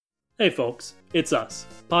Hey folks, it's us,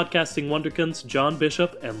 podcasting wonderkins John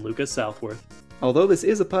Bishop and Lucas Southworth. Although this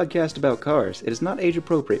is a podcast about cars, it is not age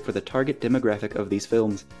appropriate for the target demographic of these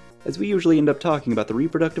films, as we usually end up talking about the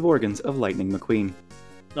reproductive organs of Lightning McQueen.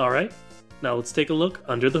 Alright, now let's take a look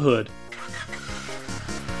under the hood.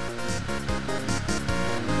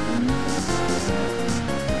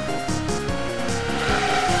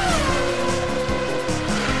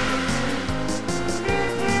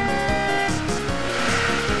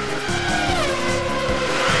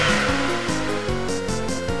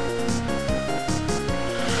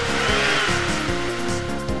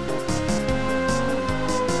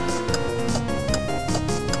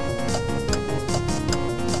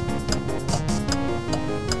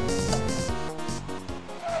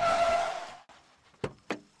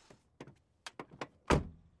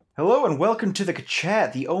 Hello and welcome to the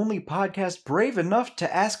Chat, the only podcast brave enough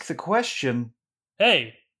to ask the question.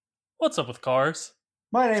 Hey, what's up with cars?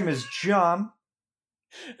 My name is John.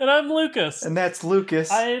 And I'm Lucas. And that's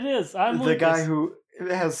Lucas. I'm the Lucas. Guy who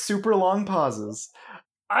has super long pauses.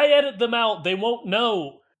 I edit them out, they won't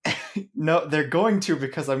know. No, they're going to,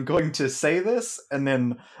 because I'm going to say this, and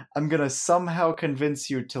then I'm going to somehow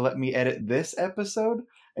convince you to let me edit this episode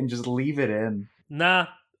and just leave it in. Nah,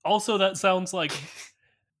 also that sounds like...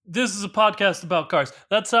 This is a podcast about cars.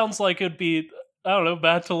 That sounds like it'd be, I don't know,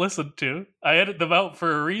 bad to listen to. I edit them out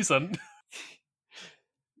for a reason.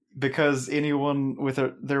 Because anyone with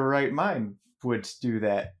their right mind would do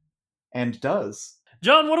that. And does.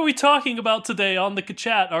 John, what are we talking about today on the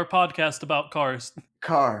Chat, our podcast about cars?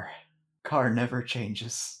 Car. Car never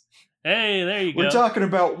changes. Hey, there you go. We're talking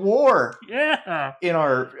about war. Yeah. In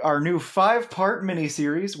our new 5-part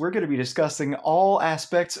miniseries, we're going to be discussing all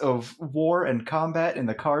aspects of war and combat in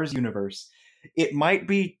the Cars universe. It might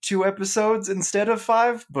be 2 episodes instead of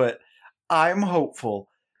 5, but I'm hopeful.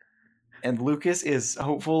 And Lucas is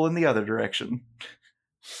hopeful in the other direction.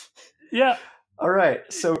 Yeah. All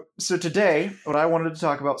right. So today, what I wanted to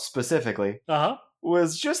talk about specifically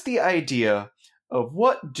was just the idea of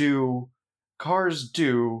what do cars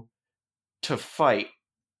do to fight.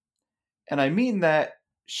 And I mean that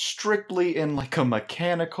strictly in like a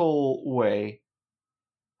mechanical way.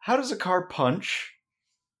 How does a car punch?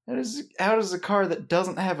 How does a car that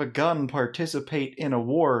doesn't have a gun participate in a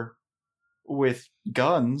war with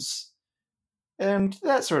guns? And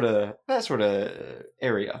that sort of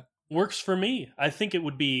area. Works for me. I think it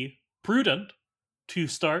would be prudent to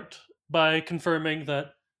start by confirming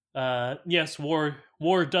that yes, war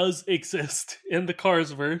does exist in the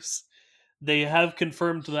Carsverse. They have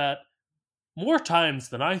confirmed that more times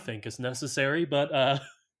than I think is necessary, but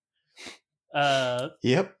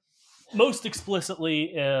Yep. Most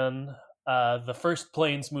explicitly in the first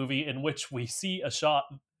Planes movie, in which we see a shot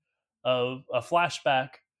of a flashback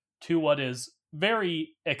to what is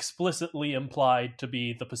very explicitly implied to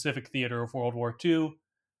be the Pacific Theater of World War II,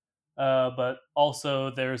 but also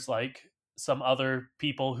there's like some other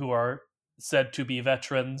people who are said to be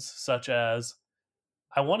veterans, such as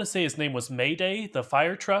I want to say his name was Mayday, the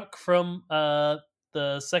fire truck from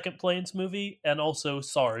the second Planes movie, and also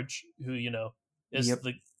Sarge, who, you know, is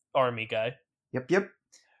the army guy. Yep.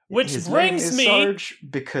 Which his brings name is me... Sarge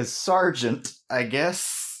because Sergeant, I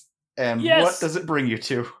guess. And yes. What does it bring you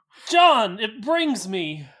to? John, it brings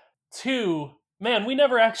me to... Man, we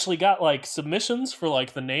never actually got, like, submissions for,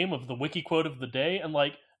 like, the name of the wiki quote of the day, and,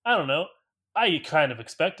 like, I don't know, I kind of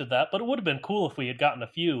expected that, but it would have been cool if we had gotten a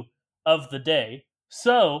few of the day.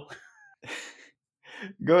 So,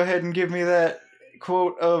 go ahead and give me that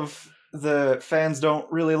quote of the fans don't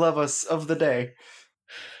really love us of the day.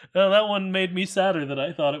 That one made me sadder than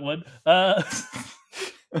I thought it would.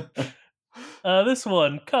 This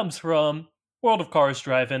one comes from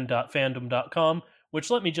worldofcarsdrivein.fandom.com, which,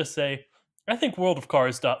 let me just say, I think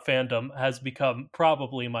worldofcars.fandom has become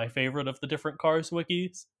probably my favorite of the different Cars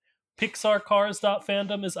wikis.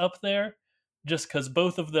 Pixarcars.fandom is up there, just because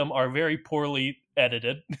both of them are very poorly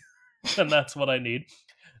edited, and that's what I need.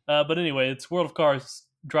 But anyway, it's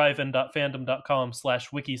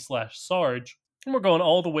worldofcarsdrivein.fandom.com/wiki/Sarge, and we're going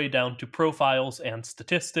all the way down to profiles and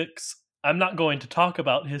statistics. I'm not going to talk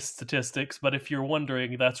about his statistics, but if you're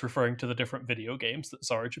wondering, that's referring to the different video games that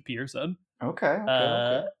Sarge appears in.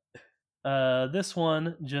 Okay. This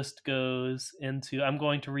one just goes into... I'm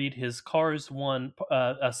going to read his Cars 1,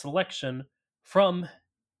 a selection from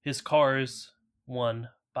his Cars 1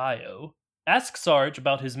 bio. Ask Sarge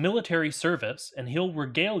about his military service, and he'll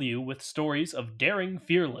regale you with stories of daring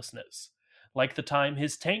fearlessness, like the time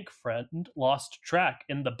his tank friend lost track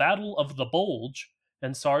in the Battle of the Bulge,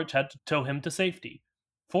 and Sarge had to tow him to safety.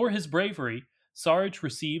 For his bravery, Sarge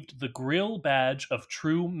received the Grill Badge of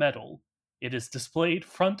True Metal, It is displayed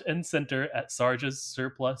front and center at Sarge's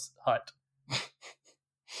surplus hut.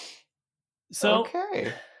 So,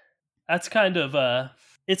 okay. That's kind of,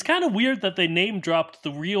 it's kind of weird that they name dropped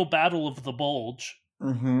the real Battle of the Bulge.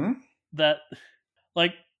 Mm-hmm. That,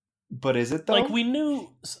 like... But is it, though? Like, we knew...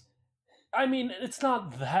 I mean, it's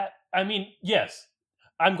not that... I mean, yes.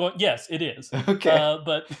 Yes, it is. Okay.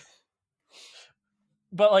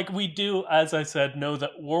 But, like, we do, as I said, know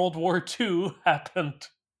that World War II happened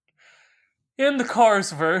in the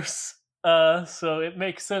Carsverse. So it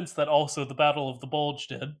makes sense that also the Battle of the Bulge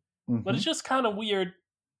did. Mm-hmm. But it's just kind of weird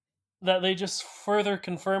that they just further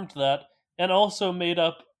confirmed that and also made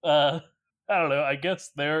up, I don't know, I guess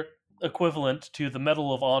their equivalent to the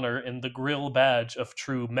Medal of Honor and the Grill Badge of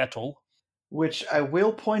True Metal. Which I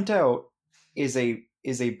will point out is a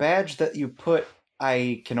badge that you put,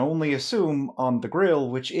 I can only assume, on the grill,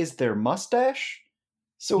 which is their mustache.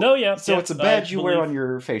 So it's a badge you wear on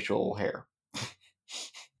your facial hair.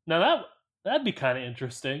 Now that'd be kind of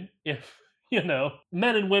interesting if,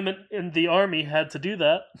 men and women in the army had to do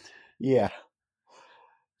that. Yeah.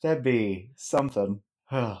 That'd be something.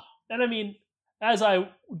 And I mean, as I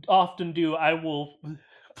often do, I will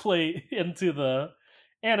play into the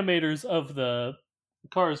animators of the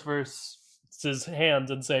Carsverse's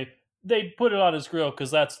hands and say, they put it on his grill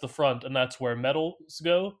because that's the front and that's where medals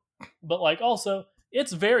go. But, like, also,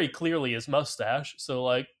 it's very clearly his mustache. So,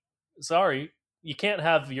 like, sorry, you can't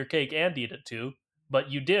have your cake and eat it too.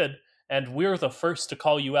 But you did. And we're the first to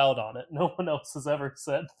call you out on it. No one else has ever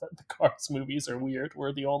said that the Cars movies are weird.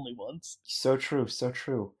 We're the only ones. So true, so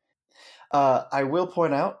true. I will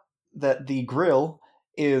point out that the grill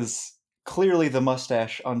is clearly the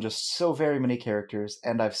mustache on just so very many characters.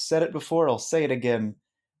 And I've said it before, I'll say it again.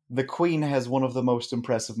 The Queen has one of the most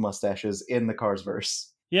impressive mustaches in the Carsverse.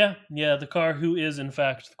 Yeah, the car, who is in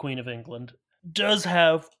fact the Queen of England, does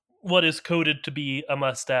have what is coded to be a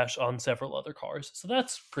mustache on several other cars. So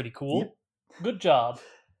that's pretty cool. Yep. Good job.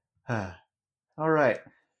 All right.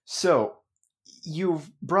 So,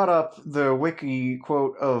 you've brought up the wiki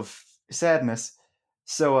quote of sadness.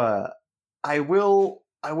 So, I will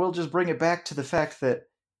just bring it back to the fact that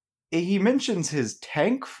he mentions his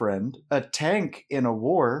tank friend. A tank in a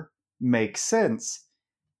war makes sense.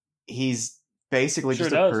 He's basically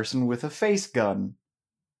just a person with a face gun.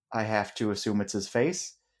 I have to assume it's his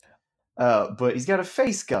face. But he's got a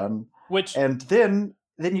face gun. And then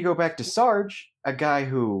you go back to Sarge, a guy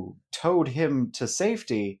who towed him to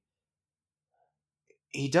safety.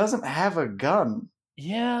 He doesn't have a gun.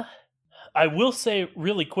 Yeah. I will say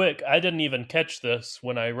really quick, I didn't even catch this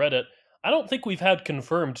when I read it. I don't think we've had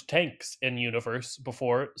confirmed tanks in universe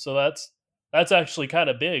before, so that's actually kind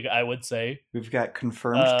of big, I would say. We've got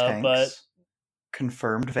confirmed tanks,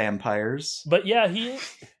 confirmed vampires. But yeah, he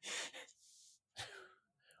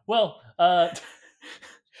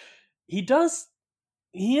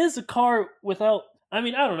he is a car without, I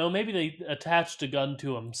mean, I don't know, maybe they attached a gun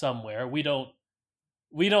to him somewhere. We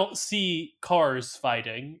don't see cars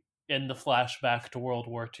fighting in the flashback to World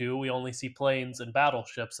War II. We only see planes and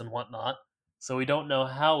battleships and whatnot. So we don't know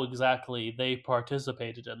how exactly they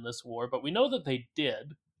participated in this war, but we know that they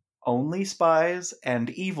did. Only spies and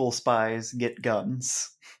evil spies get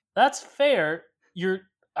guns. That's fair. You're,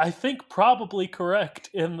 I think, probably correct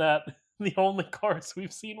in that the only cars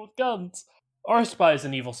we've seen with guns are spies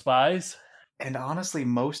and evil spies. And honestly,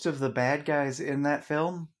 most of the bad guys in that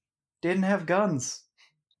film didn't have guns.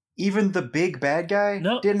 Even the big bad guy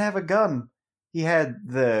didn't have a gun. He had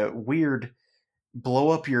the weird blow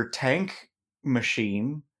up your tank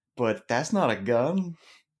machine, but that's not a gun.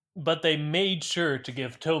 But they made sure to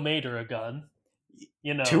give Tow Mater a gun.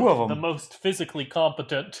 Two of them. The most physically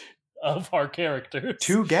competent of our characters.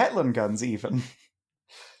 2 Gatling guns, even.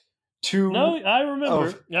 2. No, I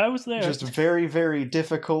remember. I was there. Just very, very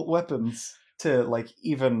difficult weapons to, like,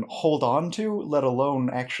 even hold on to, let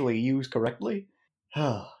alone actually use correctly.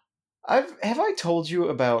 Have I told you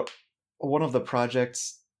about one of the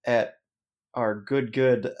projects at our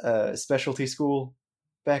good specialty school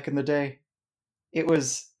back in the day? It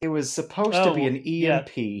was supposed to be an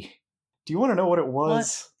EMP. Yeah. Do you want to know what it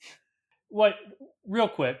was? What? Real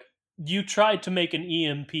quick, you tried to make an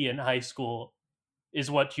EMP in high school is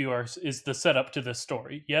the setup to this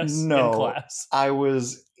story, yes? No, in class. I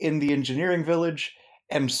was in the engineering village,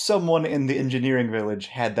 and someone in the engineering village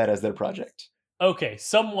had that as their project. Okay,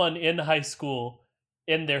 someone in high school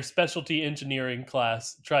in their specialty engineering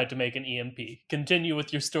class tried to make an EMP. Continue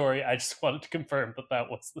with your story. I just wanted to confirm that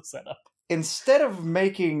was the setup. Instead of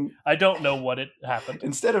making... I don't know what it happened.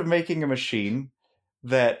 Instead of making a machine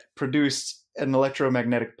that produced an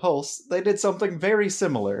electromagnetic pulse, they did something very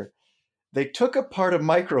similar. They took apart a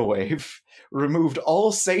microwave, removed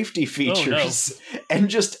all safety features, and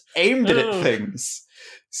just aimed it at things.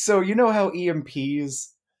 So you know how EMPs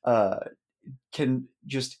can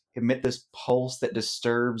just emit this pulse that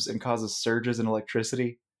disturbs and causes surges in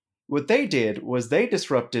electricity? What they did was they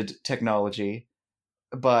disrupted technology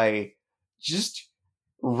by just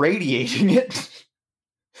radiating it.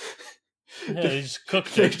 Yeah, they just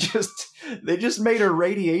cooked it. They just made a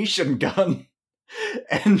radiation gun,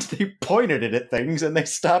 and they pointed it at things, and they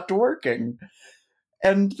stopped working.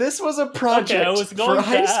 And this was a project for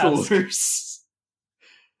high schoolers.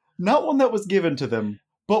 Not one that was given to them,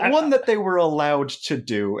 but one that they were allowed to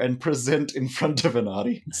do and present in front of an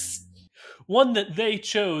audience. One that they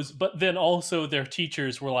chose, but then also their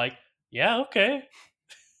teachers were like, yeah, okay.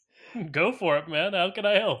 Go for it, man. How can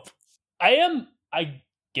I help? I am, I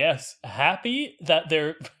guess, happy that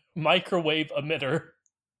their microwave emitter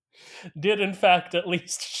did in fact at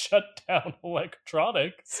least shut down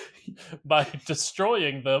electronics by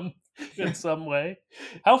destroying them in some way.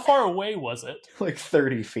 How far away was it? Like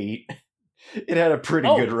 30 feet. It had a pretty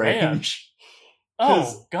good range.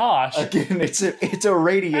 Oh, gosh. Again, it's a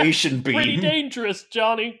radiation beam. Pretty dangerous,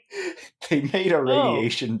 Johnny. They made a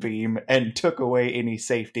radiation beam and took away any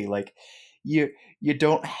safety. Like, you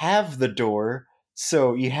don't have the door,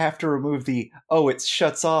 so you have to remove it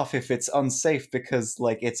shuts off if it's unsafe because,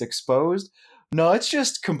 like, it's exposed. No, it's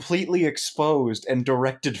just completely exposed and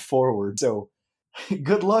directed forward. So,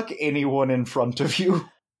 good luck, anyone in front of you.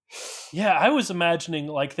 Yeah, I was imagining,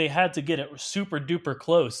 like, they had to get it super duper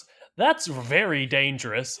close. That's very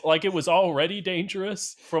dangerous. Like, it was already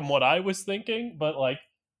dangerous from what I was thinking, but, like,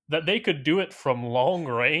 that they could do it from long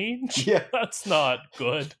range? Yeah. That's not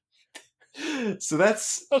good. So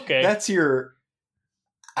that's your,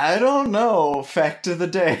 I don't know, fact of the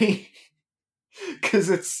day. Because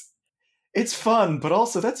it's fun, but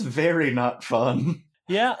also that's very not fun.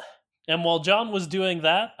 Yeah. And while John was doing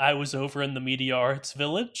that, I was over in the Media Arts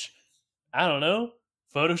Village. I don't know,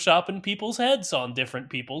 photoshopping people's heads on different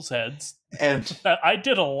people's heads. And I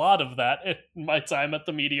did a lot of that in my time at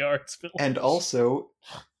the Media Arts Village. And also,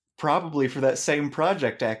 probably for that same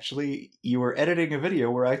project, actually, you were editing a video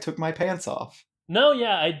where I took my pants off. No,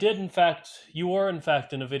 yeah, I did, in fact. You were, in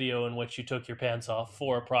fact, in a video in which you took your pants off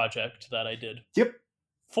for a project that I did. Yep.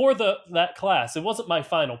 For that class. It wasn't my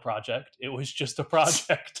final project. It was just a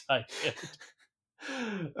project I did.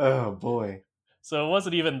 Oh, boy. So it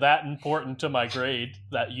wasn't even that important to my grade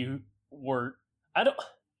that you were...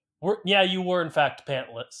 you were, in fact,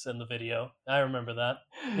 pantless in the video. I remember that.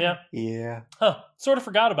 Yeah. Yeah. Huh. Sort of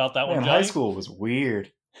forgot about that one, Johnny. High school was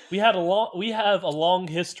weird. We have a long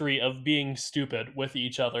history of being stupid with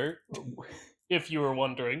each other, if you were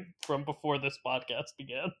wondering, from before this podcast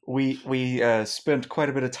began. We spent quite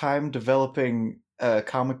a bit of time developing a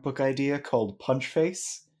comic book idea called Punch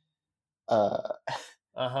Face.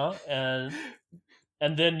 And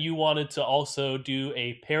then you wanted to also do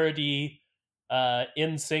a parody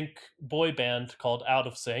in sync boy band called Out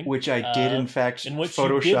of Sync, which I did in fact in which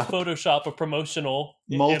you did Photoshop a promotional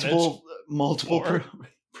multiple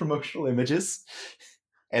promotional images,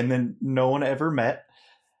 and then no one ever met.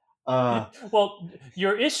 Well,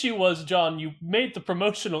 your issue was, John, you made the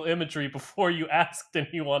promotional imagery before you asked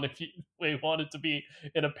anyone if they wanted to be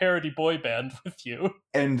in a parody boy band with you,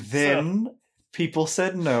 and then people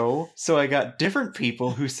said no, so I got different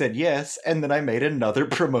people who said yes, and then I made another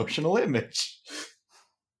promotional image.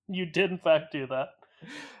 You did, in fact, do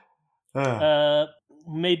that.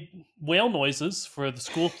 Made whale noises for the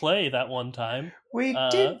school play that one time. We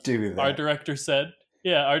did do that. Our director said,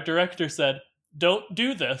 don't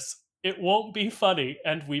do this. It won't be funny.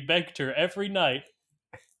 And we begged her every night.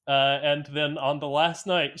 And then on the last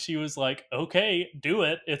night, she was like, okay, do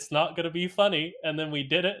it. It's not going to be funny. And then we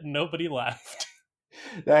did it and nobody laughed.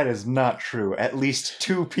 That is not true. At least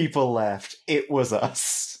 2 people laughed. It was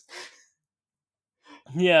us.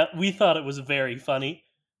 Yeah, we thought it was very funny.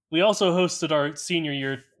 We also hosted our senior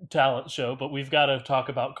year talent show, but we've got to talk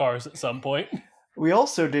about Cars at some point. We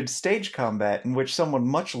also did stage combat, in which someone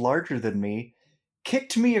much larger than me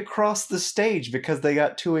kicked me across the stage because they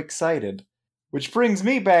got too excited. Which brings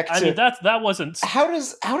me back to... I mean, that wasn't... How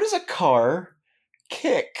does a car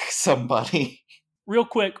kick somebody? Real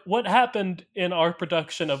quick, what happened in our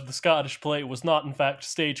production of the Scottish play was not, in fact,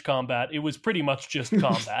 stage combat. It was pretty much just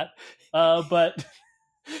combat. But...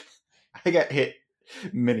 I got hit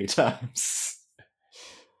many times.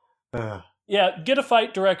 Yeah, get a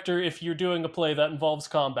fight director if you're doing a play that involves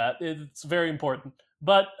combat. It's very important.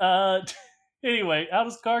 But anyway, how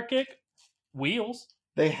does a car kick? Wheels.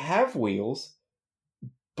 They have wheels,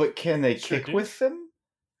 but can they kick with them?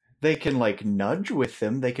 they can, like, nudge with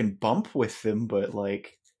them, they can bump with them, but,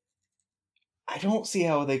 like, I don't see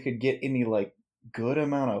how they could get any, like, good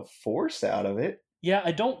amount of force out of it. Yeah,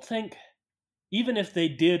 I don't think, even if they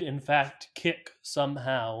did, in fact, kick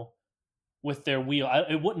somehow with their wheel,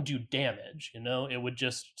 it wouldn't do damage, you know? It would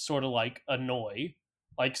just sort of, like, annoy,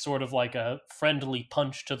 like, sort of like a friendly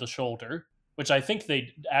punch to the shoulder, which I think they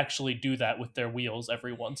actually do that with their wheels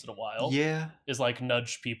every once in a while. Yeah. Is, like,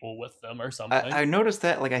 nudge people with them or something. I noticed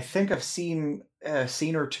that, like, I think I've seen a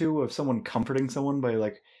scene or two of someone comforting someone by,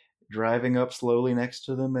 like, driving up slowly next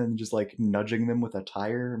to them and just, like, nudging them with a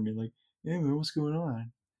tire and being like, "Hey, man, what's going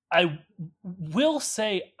on?" I will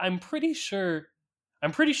say, I'm pretty sure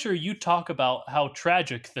you talk about how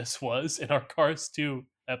tragic this was in our Cars 2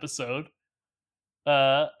 episode.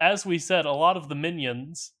 As we said, a lot of the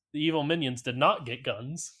evil minions, did not get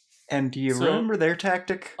guns. And do you remember their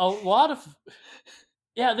tactic? A lot of...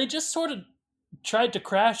 Yeah, they just sort of tried to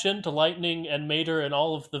crash into Lightning and Mater and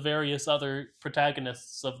all of the various other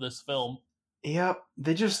protagonists of this film. Yep,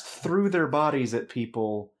 they just threw their bodies at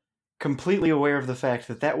people, completely aware of the fact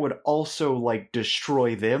that that would also, like,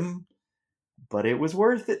 destroy them, but it was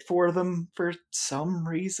worth it for them for some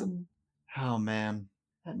reason. Oh, man.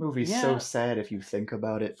 That movie's so sad if you think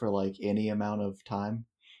about it for, like, any amount of time.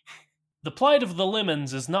 The plight of the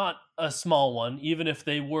Lemons is not a small one, even if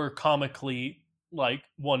they were comically, like,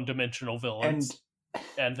 one-dimensional villains.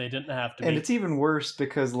 And they didn't have to be. And it's even worse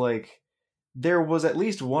because, like, there was at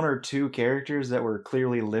least one or two characters that were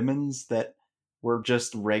clearly Lemons that were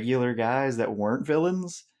just regular guys that weren't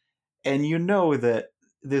villains. And you know that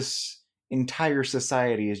this entire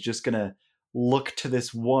society is just gonna look to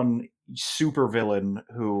this one supervillain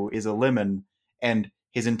who is a lemon, and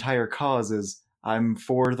his entire cause is, I'm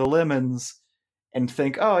for the lemons, and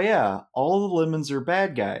think, oh yeah, all the lemons are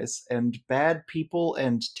bad guys, and bad people,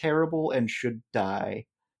 and terrible, and should die.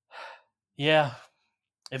 Yeah.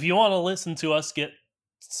 If you want to listen to us get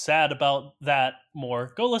sad about that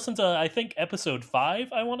more, go listen to, I think, episode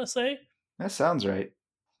 5, I want to say. That sounds right.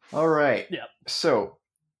 All right. Yeah. So,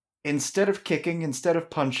 instead of kicking, instead of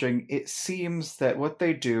punching, it seems that what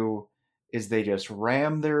they do is they just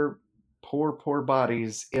ram their poor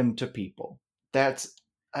bodies into people. That's,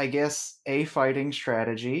 I guess, a fighting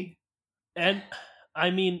strategy. And,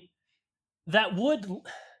 I mean, that would...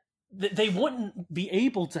 They wouldn't be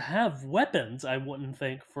able to have weapons, I wouldn't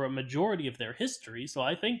think, for a majority of their history. So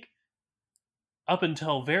I think up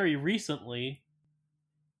until very recently,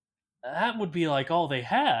 that would be like all they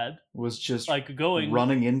had. Was just like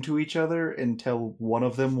running into each other until one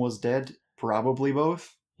of them was dead. Probably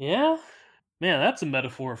both. Yeah. Man, that's a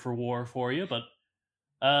metaphor for war for you, but...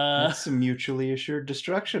 That's some mutually assured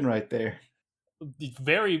destruction right there.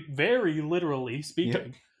 Very, very literally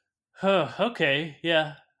speaking. Yep. Okay,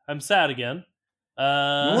 yeah. I'm sad again. You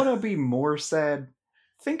want to be more sad?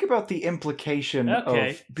 Think about the implication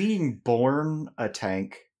of being born a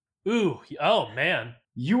tank. Ooh, oh man.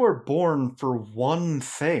 You are born for one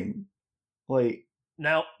thing. Like,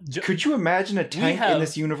 now, could you imagine a tank in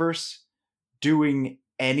this universe doing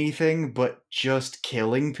anything but just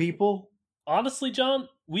killing people? Honestly, John,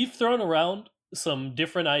 we've thrown around some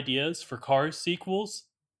different ideas for Cars sequels,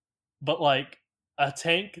 but like, a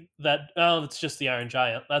tank that... Oh, it's just the Iron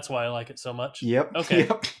Giant. That's why I like it so much. Yep. Okay.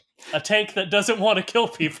 Yep. A tank that doesn't want to kill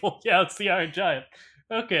people. Yeah, it's the Iron Giant.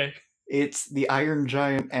 Okay. It's the Iron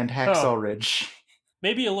Giant and Hacksaw Ridge.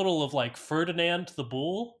 Maybe a little of, like, Ferdinand the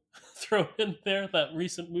Bull thrown in there. That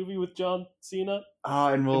recent movie with John Cena.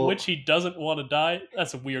 In which he doesn't want to die.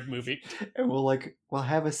 That's a weird movie. And we'll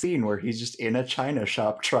have a scene where he's just in a china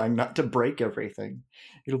shop trying not to break everything.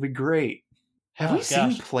 It'll be great. Have we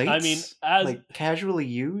seen plates? I mean, like casually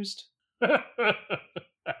used? I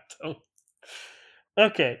don't.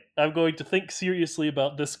 Okay, I'm going to think seriously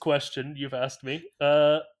about this question you've asked me.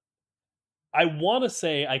 I want to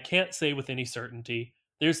say, I can't say with any certainty,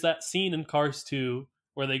 there's that scene in Cars 2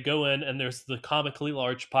 where they go in and there's the comically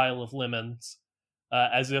large pile of lemons,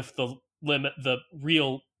 as if the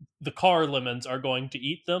car lemons are going to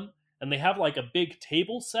eat them, and they have like a big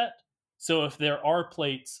table set. So if there are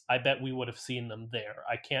plates, I bet we would have seen them there.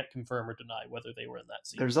 I can't confirm or deny whether they were in that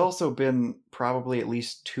scene. There's also been probably at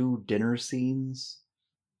least 2 dinner scenes.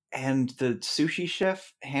 And the sushi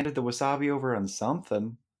chef handed the wasabi over on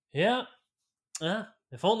something. Yeah.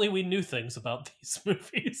 If only we knew things about these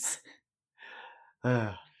movies.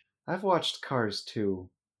 I've watched Cars 2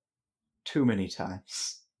 too many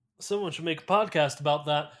times. Someone should make a podcast about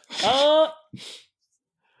that.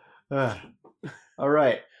 All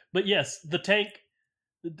right. But yes, the tank,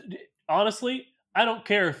 honestly, I don't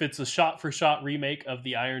care if it's a shot-for-shot remake of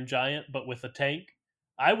the Iron Giant, but with a tank.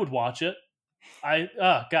 I would watch it.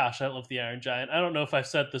 Gosh, I love The Iron Giant. I don't know if I've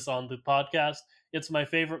said this on the podcast. It's my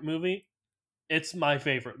favorite movie. It's my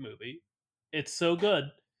favorite movie. It's so good,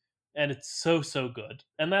 and it's so good.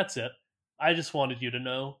 And that's it. I just wanted you to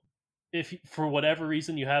know, if for whatever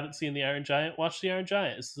reason you haven't seen The Iron Giant, watch The Iron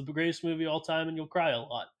Giant. It's the greatest movie of all time, and you'll cry a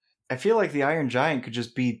lot. I feel like the Iron Giant could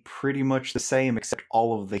just be pretty much the same, except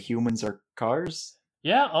all of the humans are cars.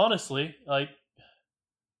 Yeah, honestly, like,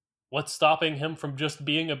 what's stopping him from just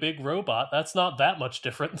being a big robot? That's not that much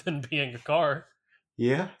different than being a car.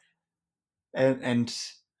 Yeah. And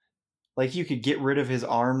like, you could get rid of his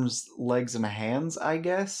arms, legs, and hands, I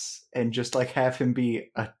guess, and just like have him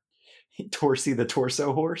be a Torsi the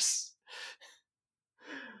Torso Horse.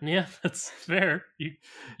 Yeah, that's fair.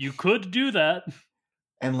 You could do that.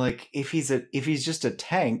 And like, if he's just a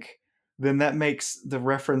tank, then that makes the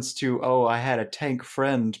reference to, oh, I had a tank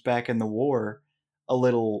friend back in the war, a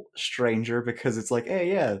little stranger, because it's like,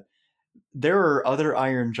 hey, yeah, there are other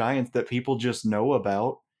Iron Giants that people just know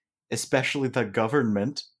about, especially the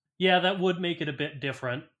government. Yeah, that would make it a bit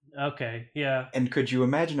different. Okay, yeah. And could you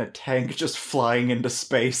imagine a tank just flying into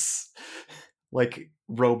space? Like,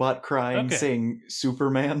 robot crying, saying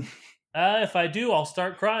Superman? If I do, I'll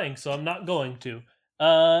start crying, so I'm not going to.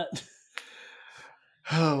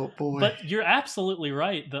 Oh, boy. But you're absolutely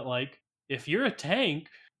right that, like, if you're a tank,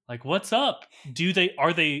 like, what's up?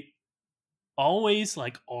 Are they always,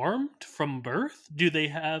 like, armed from birth? Do they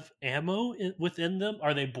have ammo within them?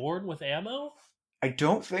 Are they born with ammo? I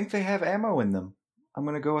don't think they have ammo in them. I'm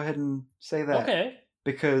going to go ahead and say that. Okay.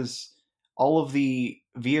 Because all of the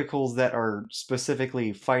vehicles that are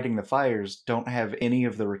specifically fighting the fires don't have any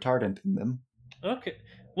of the retardant in them. Okay.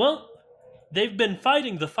 Well, they've been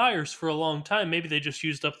fighting the fires for a long time. Maybe they just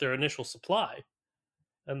used up their initial supply.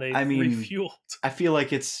 And they refueled. I feel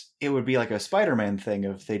like it would be like a Spider-Man thing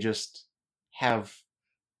if they just have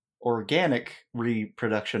organic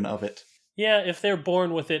reproduction of it. Yeah, if they're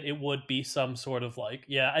born with it, it would be some sort of like,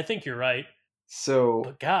 yeah, I think you're right. So,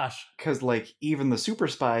 but gosh, because like even the super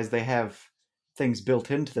spies, they have things built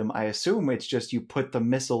into them. I assume it's just you put the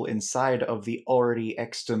missile inside of the already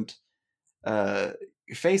extant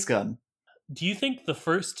face gun. Do you think the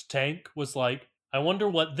first tank was like, I wonder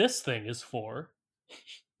what this thing is for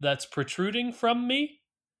that's protruding from me?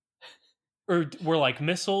 Or were like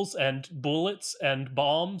missiles and bullets and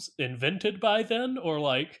bombs invented by then? Or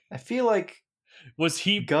like, I feel like was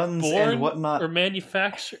he guns born and whatnot or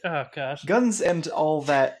manufactured? Oh gosh, guns and all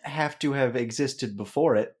that have to have existed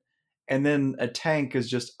before it, and then a tank is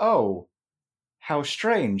just, oh, how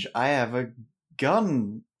strange! I have a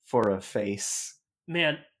gun for a face.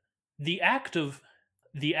 Man, the act of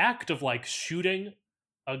like shooting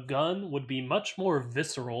a gun would be much more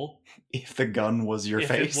visceral if the gun was your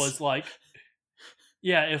face. If it was like,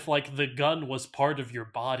 yeah, if like the gun was part of your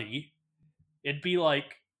body, it'd be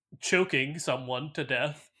like choking someone to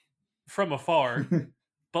death from afar.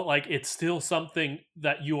 But like, it's still something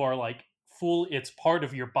that you are like it's part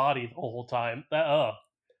of your body the whole time. It's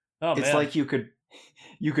man. Like you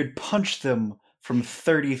could punch them from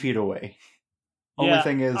 30 feet away. Only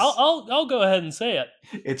thing is, I'll go ahead and say it.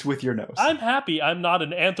 It's with your nose. I'm happy I'm not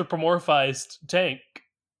an anthropomorphized tank.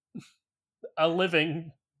 A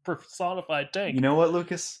living personified tank. You know what,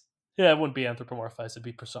 Lucas? Yeah, it wouldn't be anthropomorphized, it'd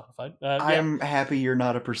be personified. I'm happy you're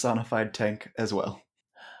not a personified tank as well.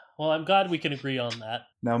 Well, I'm glad we can agree on that.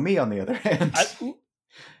 Now me, on the other hand.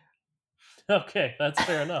 Okay, that's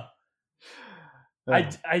fair enough.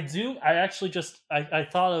 I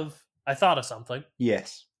thought of something.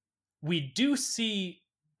 Yes. We do see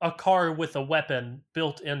a car with a weapon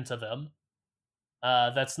built into them.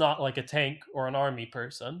 That's not like a tank or an army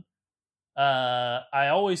person. I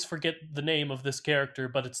always forget the name of this character,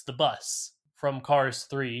 but it's the bus from Cars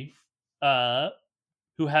 3,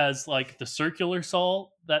 who has like the circular saw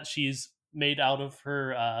that she's made out of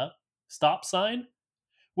her stop sign,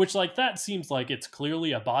 which like that seems like it's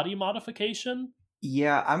clearly a body modification.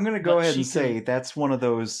 Yeah, I'm going to go ahead and say that's one of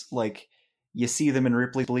those, like, you see them in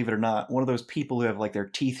Ripley, Believe It or Not, one of those people who have like their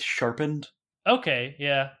teeth sharpened. Okay,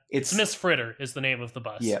 yeah. It's Miss Fritter is the name of the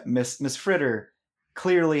bus. Yeah, Miss Fritter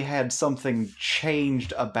clearly had something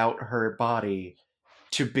changed about her body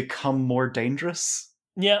to become more dangerous.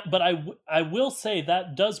 Yeah, but I will say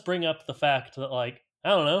that does bring up the fact that, like, I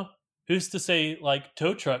don't know, who's to say, like,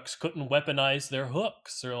 tow trucks couldn't weaponize their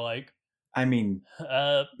hooks, or, like... I mean,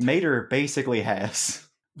 Mater basically has.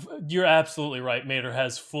 You're absolutely right. Mater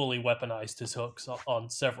has fully weaponized his hooks on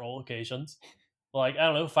several occasions. Like, I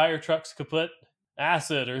don't know, fire trucks could put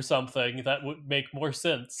acid or something that would make more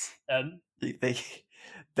sense. And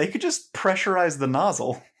they could just pressurize the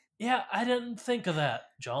nozzle. Yeah, I didn't think of that,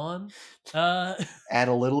 John. Add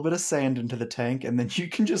a little bit of sand into the tank, and then you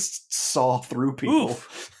can just saw through people.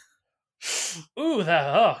 Ooh,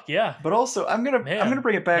 yeah. But also, I'm gonna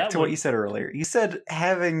bring it back to what you said earlier. You said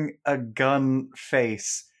having a gun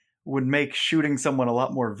face would make shooting someone a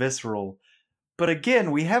lot more visceral. But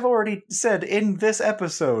again, we have already said in this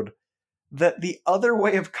episode that the other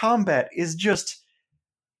way of combat is just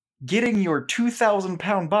getting your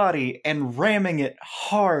 2,000-pound body and ramming it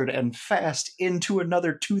hard and fast into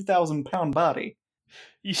another 2,000-pound body.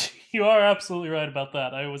 You are absolutely right about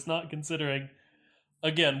that. I was not considering,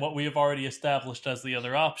 again, what we have already established as the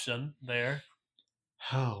other option there.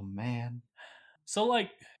 Oh, man. So,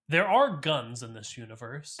 like, there are guns in this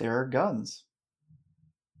universe. There are guns.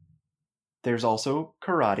 There's also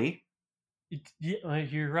karate. Yeah,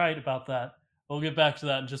 you're right about that. We'll get back to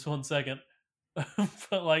that in just 1 second.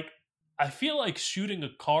 But, like, I feel like shooting a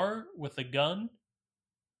car with a gun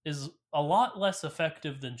is a lot less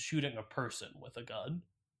effective than shooting a person with a gun.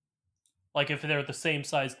 Like, if they're the same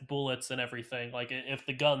sized bullets and everything, like, if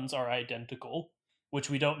the guns are identical, which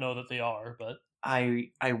we don't know that they are, but...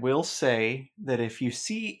 I will say that if you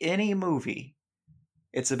see any movie,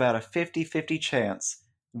 it's about a 50-50 chance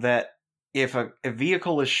that if a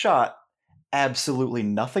vehicle is shot, absolutely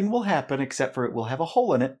nothing will happen except for it will have a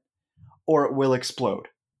hole in it, or it will explode.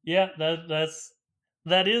 Yeah,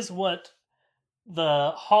 that is what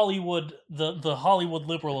the Hollywood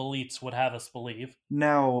liberal elites would have us believe.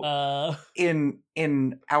 Now,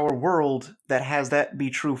 in our world that has that be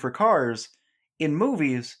true for cars, in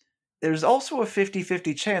movies, there's also a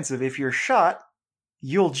 50-50 chance of if you're shot,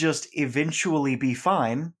 you'll just eventually be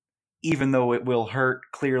fine, even though it will hurt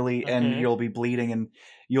clearly and you'll be bleeding and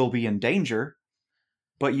you'll be in danger,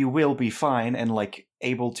 but you will be fine and like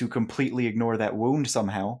able to completely ignore that wound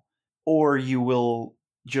somehow, or you will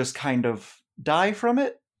just kind of die from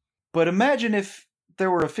it. But imagine if there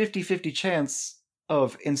were a 50-50 chance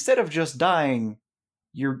of instead of just dying,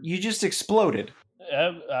 you just exploded.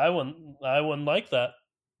 I wouldn't like that.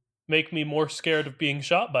 Make me more scared of being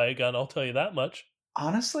shot by a gun, I'll tell you that much.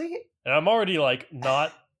 Honestly? And I'm already, like,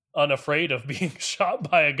 not unafraid of being shot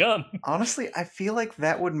by a gun. Honestly, I feel like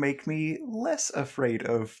that would make me less afraid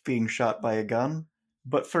of being shot by a gun,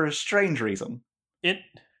 but for a strange reason.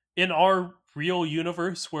 In our real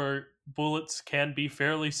universe where bullets can be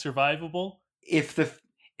fairly survivable, if the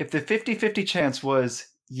 50-50 chance was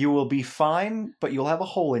you will be fine, but you'll have a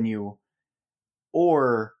hole in you,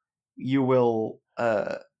 or you will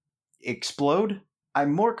explode,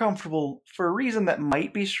 I'm more comfortable for a reason that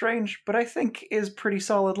might be strange, but I think is pretty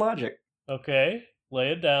solid logic. Okay,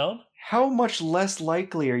 lay it down. How much less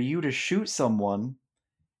likely are you to shoot someone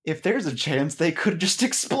if there's a chance they could just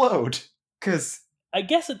explode? Because I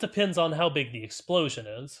guess it depends on how big the explosion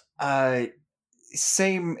is.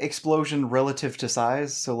 Same explosion relative to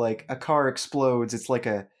size. So, like, a car explodes, it's like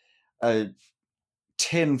a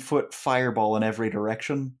 10-foot fireball in every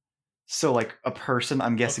direction. So, like, a person,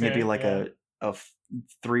 I'm guessing it'd be like a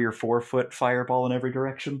 3 or 4 foot fireball in every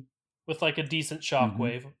direction. With, like, a decent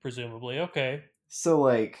shockwave, presumably. Okay. So,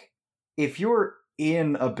 like, if you're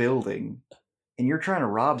in a building and you're trying to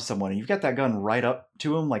rob someone and you've got that gun right up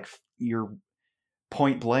to them, like, you're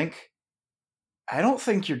point blank, I don't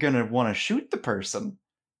think you're going to want to shoot the person,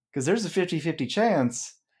 because there's a 50-50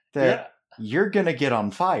 chance that you're going to get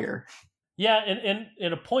on fire. Yeah,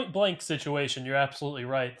 in a point blank situation, you're absolutely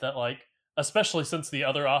right that, like, especially since the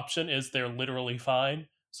other option is they're literally fine.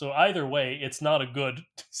 So either way, it's not a good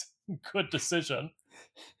decision.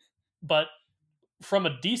 But from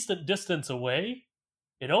a decent distance away,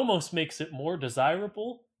 it almost makes it more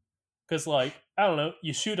desirable. Because, like, I don't know,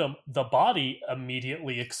 you shoot them, the body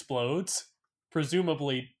immediately explodes,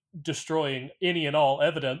 presumably destroying any and all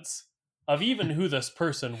evidence of even who this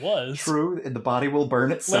person was. True, the body will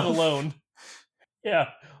burn itself.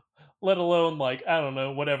 Let alone, like, I don't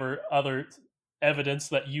know, whatever other evidence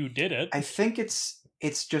that you did it. I think it's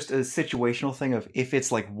just a situational thing of, if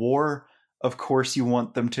it's like war, of course you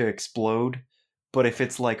want them to explode, but if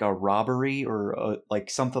it's like a robbery or like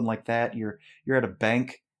something like that, you're at a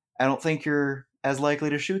bank, I don't think you're as likely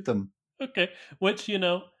to shoot them. Okay, which, you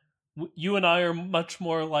know, you and I are much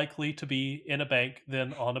more likely to be in a bank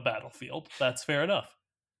than on a battlefield. That's fair enough.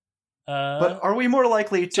 But are we more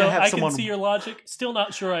likely to have someone... I can see your logic. Still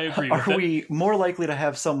not sure I agree with it. Are we more likely to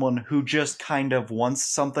have someone who just kind of wants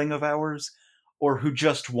something of ours, or who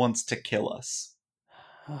just wants to kill us?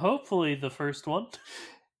 Hopefully the first one.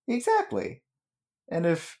 Exactly. And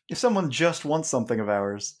if someone just wants something of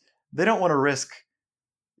ours, they don't want to risk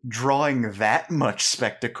drawing that much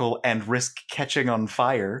spectacle and risk catching on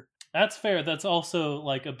fire. That's fair. That's also,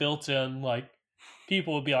 like, a built-in, like,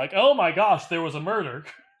 people would be like, oh my gosh, there was a murder.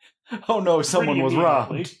 Oh no, someone was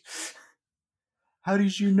robbed. How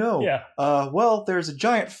did you know? Yeah. Well, there's a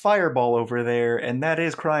giant fireball over there, and that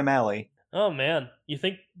is Crime Alley. Oh man, you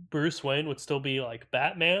think Bruce Wayne would still be like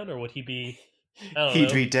Batman, or would he be?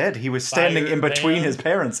 He'd be dead. He was standing in between his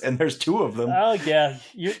parents, and there's two of them. Oh yeah,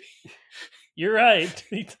 you're right.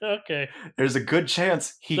 Okay. There's a good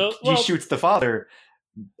chance he shoots the father.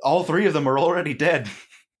 All three of them are already dead.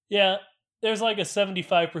 Yeah, there's like a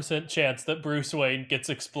 75% chance that Bruce Wayne gets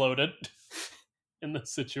exploded in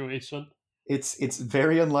this situation. It's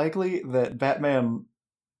very unlikely that Batman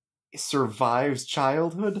survives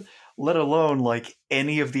childhood, let alone like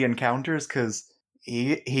any of the encounters, because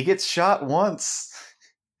he gets shot once.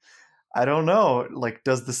 I don't know. Like,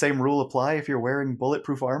 does the same rule apply if you're wearing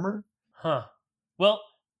bulletproof armor? Huh. Well,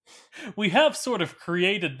 we have sort of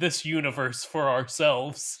created this universe for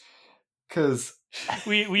ourselves. Because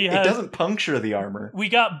it doesn't puncture the armor. We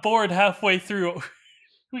got bored halfway through.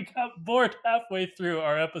 We got bored halfway through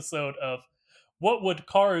our episode of what would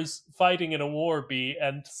cars fighting in a war be,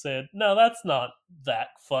 and said, no, that's not that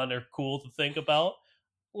fun or cool to think about.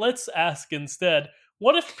 Let's ask instead,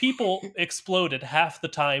 what if people exploded half the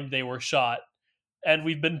time they were shot? And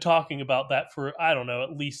we've been talking about that for, I don't know,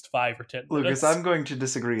 at least 5 or 10 minutes. Lucas, I'm going to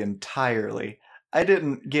disagree entirely. I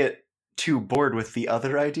didn't get too bored with the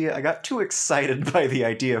other idea. I got too excited by the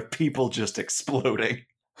idea of people just exploding.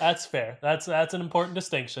 That's fair. That's an important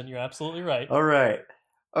distinction. You're absolutely right. All right.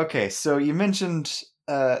 Okay, so you mentioned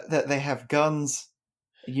that they have guns.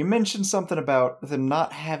 You mentioned something about them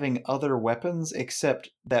not having other weapons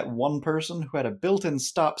except that one person who had a built-in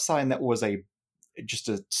stop sign that was just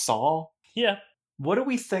a saw. Yeah. What do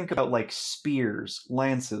we think about, like, spears,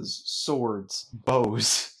 lances, swords,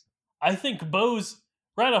 bows? I think bows,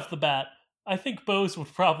 right off the bat, I think bows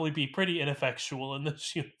would probably be pretty ineffectual in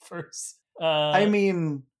this universe. I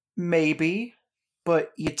mean, maybe,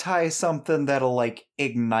 but you tie something that'll, like,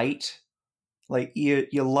 ignite. Like, you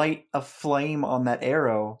light a flame on that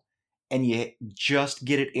arrow, and you just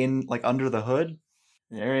get it in, like, under the hood.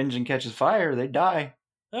 Their engine catches fire, they die.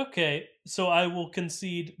 Okay, so I will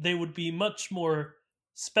concede they would be much more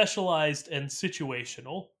specialized and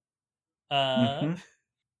situational. If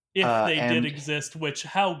they did exist, which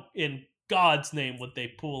how in God's name would they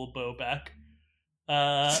pull a bow back?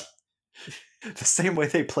 The same way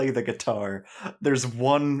they play the guitar. There's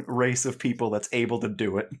one race of people that's able to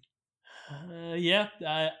do it. I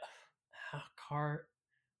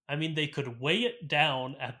mean, they could weigh it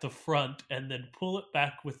down at the front and then pull it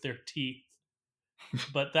back with their teeth.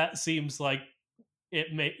 But that seems like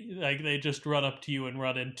they just run up to you and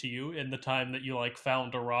run into you in the time that you like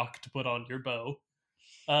found a rock to put on your bow.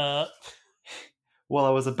 Well,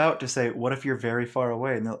 I was about to say, what if you're very far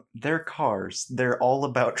away? And they're cars. They're all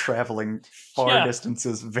about traveling far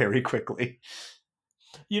distances very quickly.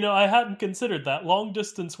 You know, I hadn't considered that. Long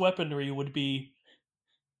distance weaponry would be,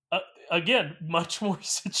 again, much more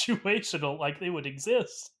situational. Like, they would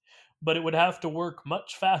exist, but it would have to work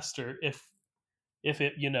much faster if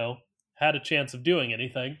it, had a chance of doing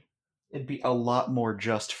anything. It'd be a lot more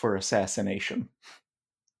just for assassination.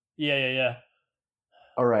 Yeah.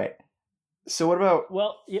 All right. So what about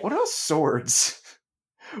what about swords?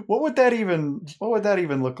 What would that even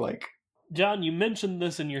look like? John, you mentioned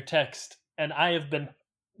this in your text, and I have been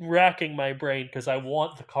racking my brain because I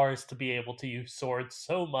want the cars to be able to use swords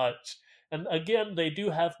so much. And again, they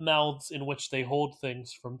do have mouths in which they hold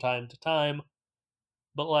things from time to time.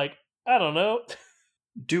 But like, I don't know.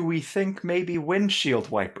 Do we think maybe windshield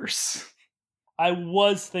wipers? I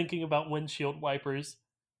was thinking about windshield wipers,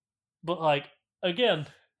 but like, again,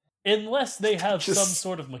 unless they have some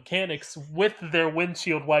sort of mechanics with their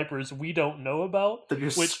windshield wipers we don't know about, they're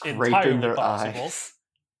just which scraping entirely their possible. Eyes.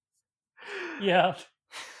 Yeah.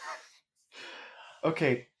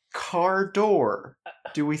 Okay, car door.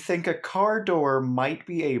 Do we think a car door might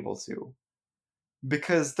be able to?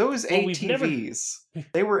 Because those ATVs,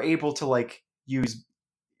 they were able to like use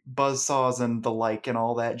buzzsaws and the like and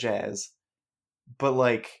all that jazz. But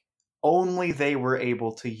like only they were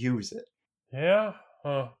able to use it. Yeah.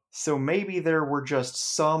 Huh. So maybe there were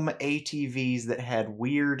just some ATVs that had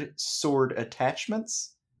weird sword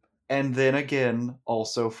attachments, and then again,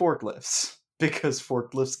 also forklifts, because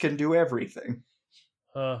forklifts can do everything.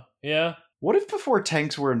 Yeah. What if before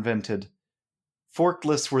tanks were invented,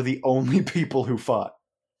 forklifts were the only people who fought?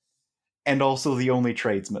 And also the only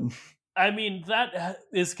tradesmen? I mean, that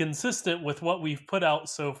is consistent with what we've put out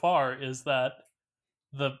so far, is that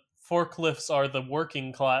the forklifts are the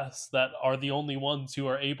working class that are the only ones who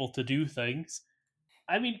are able to do things.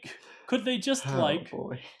 I mean, could they just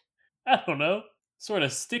boy. I don't know, sort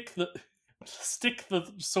of stick stick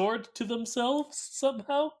the sword to themselves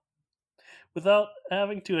somehow without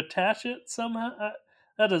having to attach it somehow?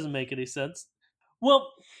 That doesn't make any sense.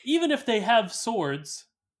 Well, even if they have swords,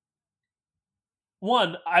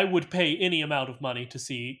 one, I would pay any amount of money to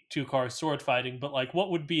see two cars sword fighting, but like,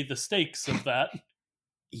 what would be the stakes of that?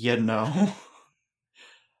 You know.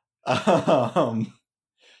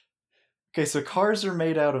 Okay, so cars are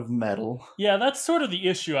made out of metal. Yeah, that's sort of the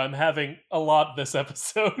issue I'm having a lot this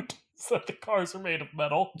episode. Is that the cars are made of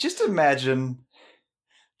metal. Just imagine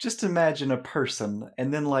a person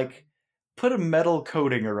and then like put a metal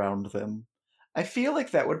coating around them. I feel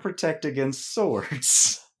like that would protect against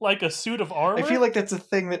swords. Like a suit of armor? I feel like that's a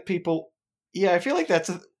thing that people... Yeah, I feel like that's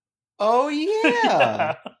a... Oh, yeah!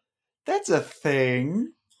 Yeah. That's a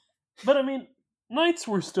thing. But I mean, knights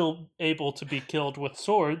were still able to be killed with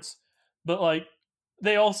swords, but like,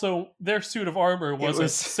 they also... Their suit of armor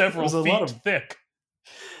was several feet thick.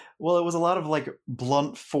 Well, it was a lot of like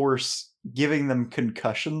blunt force giving them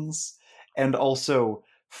concussions and also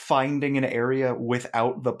finding an area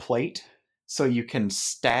without the plate so you can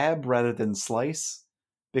stab rather than slice,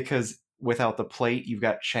 because without the plate you've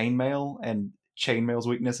got chainmail, and chainmail's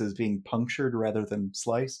weakness is being punctured rather than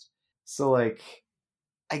sliced. So like,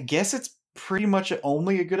 I guess it's pretty much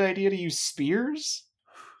only a good idea to use spears.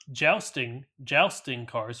 Jousting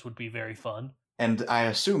cars would be very fun. And I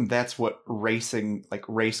assume that's what racing, like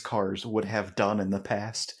race cars, would have done in the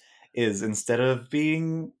past, is instead of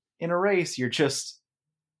being in a race, you're just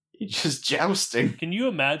jousting. Can you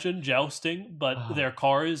imagine jousting, but their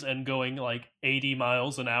cars and going like 80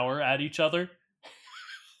 miles an hour at each other?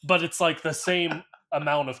 But it's like the same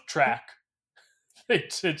amount of track.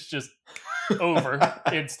 It's just over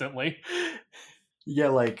instantly. Yeah,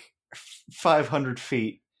 like 500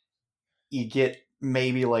 feet, you get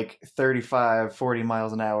maybe like 35, 40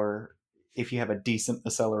 miles an hour if you have a decent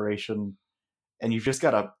acceleration, and you've just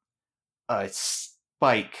got a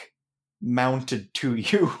spike mounted to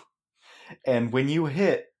you. And when you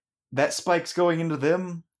hit, that spike's going into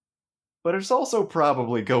them, but it's also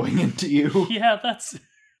probably going into you. Yeah, that's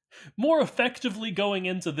more effectively going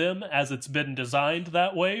into them as it's been designed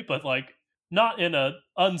that way, but like not in a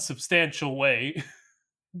unsubstantial way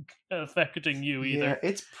affecting you either. Yeah,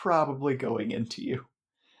 it's probably going into you.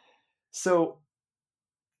 So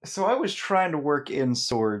I was trying to work in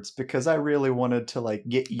swords because I really wanted to like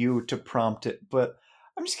get you to prompt it, but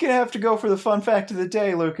I'm just gonna have to go for the fun fact of the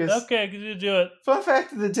day, Lucas. Okay, you do it. Fun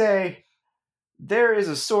fact of the day: there is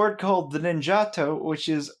a sword called the ninjato, which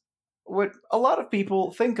is what a lot of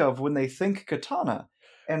people think of when they think katana,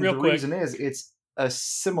 and the reason is it's a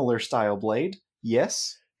similar style blade.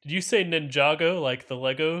 Yes. Did you say Ninjago like the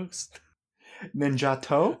Legos?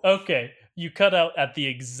 Ninjato? Okay. You cut out at the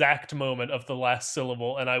exact moment of the last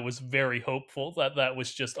syllable, and I was very hopeful that that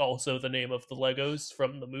was just also the name of the Legos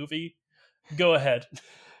from the movie. Go ahead.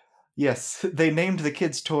 Yes, they named the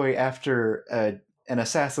kid's toy after an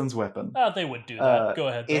assassin's weapon. Oh, they would do that. Go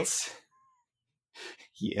ahead, though.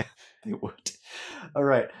 Yeah, they would. All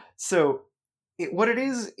right. So what it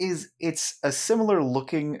is it's a similar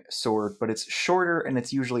looking sword, but it's shorter and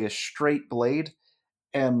it's usually a straight blade.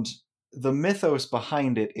 And the mythos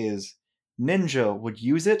behind it is ninja would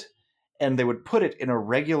use it, and they would put it in a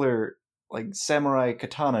regular like samurai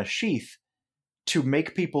katana sheath to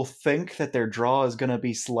make people think that their draw is going to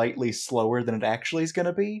be slightly slower than it actually is going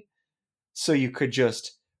to be. So you could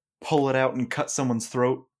just pull it out and cut someone's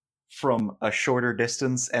throat from a shorter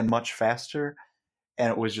distance and much faster. And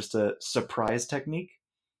it was just a surprise technique.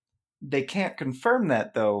 They can't confirm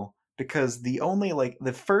that though, because the only like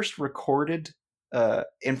the first recorded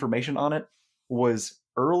information on it was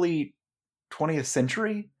early 20th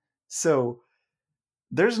century. So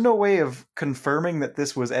there's no way of confirming that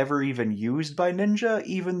this was ever even used by ninja,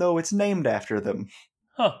 even though it's named after them.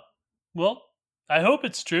 Huh. Well, I hope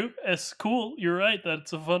it's true. It's cool. You're right.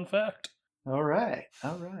 That's a fun fact. All right.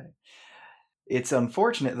 It's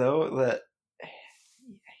unfortunate, though, that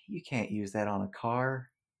you can't use that on a car.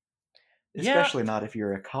 Especially not if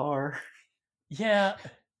you're a car. Yeah.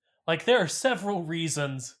 Like, there are several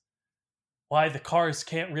reasons why the cars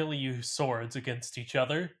can't really use swords against each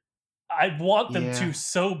other. I want them to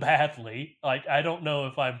so badly. Like, I don't know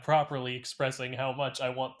if I'm properly expressing how much I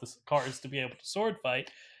want the cars to be able to sword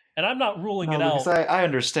fight. And I'm not ruling it out. I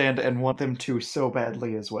understand and want them to so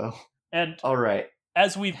badly as well. And all right,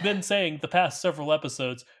 as we've been saying the past several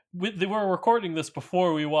episodes, we're recording this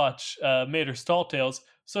before we watch Mater's Tall Tales,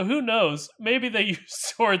 so who knows? Maybe they use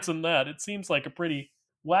swords in that. It seems like a pretty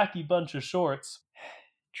wacky bunch of shorts.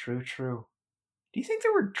 True. Do you think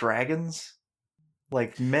there were dragons?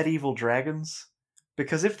 Like medieval dragons?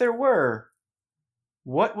 Because if there were,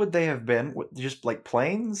 what would they have been? Just like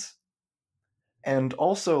planes? And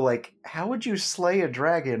also, like, how would you slay a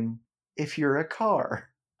dragon if you're a car?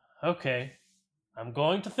 Okay, I'm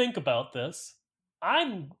going to think about this.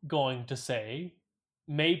 I'm going to say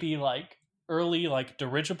maybe like early like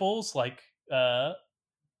dirigibles, like hot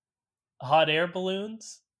air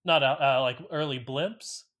balloons, not like early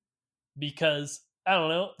blimps, because I don't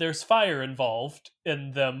know, there's fire involved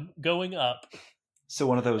in them going up. So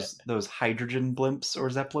one of those hydrogen blimps or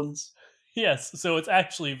zeppelins? Yes, so it's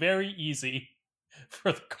actually very easy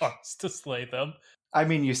for the cars to slay them. I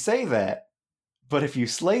mean, you say that, but if you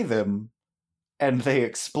slay them and they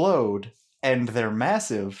explode and they're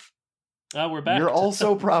massive, we're back. You're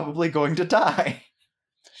also probably going to die.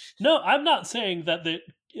 No, I'm not saying that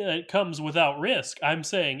it comes without risk. I'm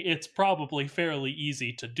saying it's probably fairly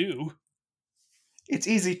easy to do. It's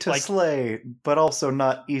easy to slay, but also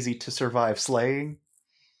not easy to survive slaying.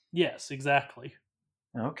 Yes, exactly.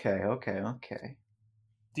 Okay.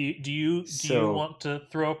 Do you want to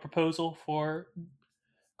throw a proposal for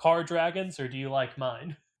car dragons, or do you like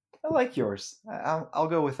mine? I like yours. I'll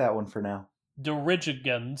go with that one for now.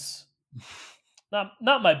 Dirigigans. Not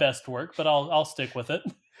my best work, but I'll stick with it.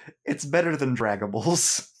 It's better than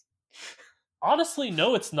Dragables. Honestly,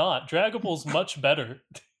 no, it's not. Dragable's much better.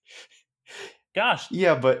 Gosh.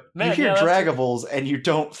 Yeah, but man, you hear Dragables and you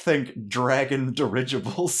don't think dragon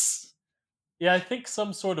dirigibles. Yeah, I think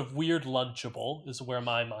some sort of weird Lunchable is where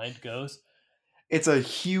my mind goes. It's a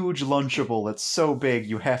huge Lunchable that's so big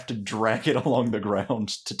you have to drag it along the ground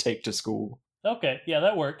to take to school. Okay, yeah,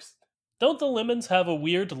 that works. Don't the Lemons have a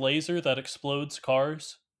weird laser that explodes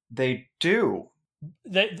cars? They do.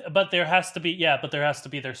 But there has to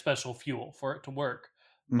be their special fuel for it to work.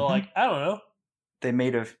 But like, I don't know. They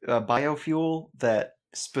made a biofuel that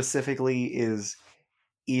specifically is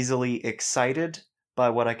easily excited by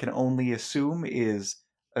what I can only assume is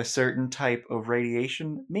a certain type of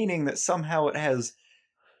radiation, meaning that somehow it has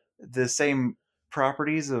the same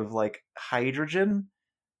properties of like hydrogen.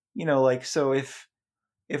 You know, like, so if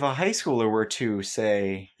a high schooler were to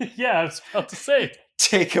say yeah, I was about to say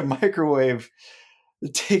take a microwave,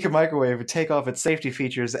 take off its safety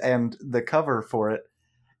features and the cover for it,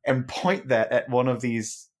 and point that at one of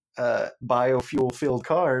these biofuel filled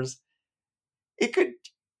cars, it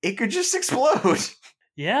could just explode.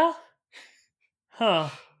 Yeah? Huh.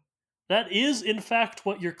 That is in fact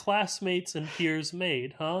what your classmates and peers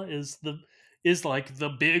made, huh? Is like the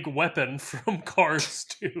big weapon from Cars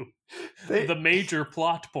 2. The major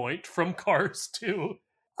plot point from Cars 2.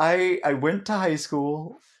 I went to high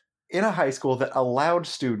school in a high school that allowed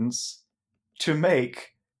students to make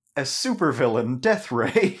a supervillain Death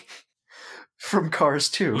Ray from Cars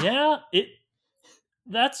 2. Yeah,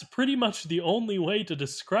 that's pretty much the only way to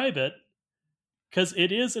describe it, because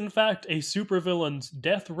it is in fact a supervillain's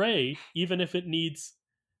Death Ray, even if it needs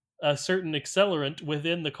a certain accelerant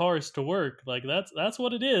within the cars to work. Like, that's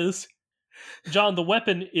what it is. John, the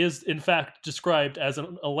weapon is in fact described as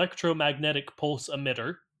an electromagnetic pulse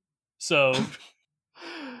emitter. So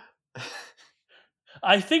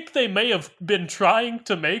I think they may have been trying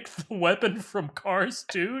to make the weapon from Cars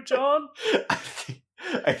 2, John.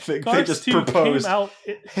 I think Cars they just proposed,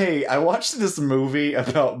 hey, I watched this movie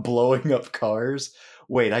about blowing up cars.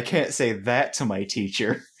 Wait, I can't say that to my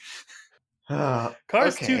teacher.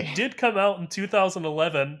 Cars 2 did come out in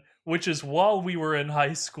 2011, which is while we were in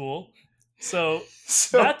high school. So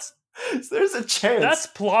there's a chance. That's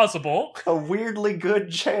plausible. A weirdly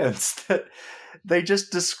good chance that they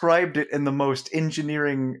just described it in the most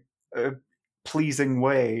engineering pleasing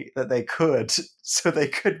way that they could, so they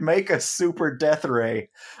could make a super Death Ray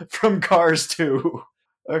from Cars 2.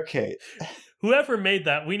 Okay. Whoever made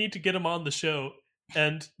that, we need to get them on the show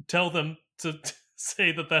and tell them to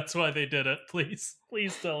say that that's why they did it. Please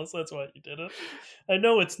tell us that's why you did it. I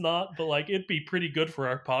know it's not, but like, it'd be pretty good for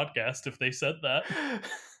our podcast if they said that.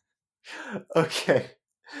 Okay.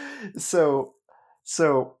 So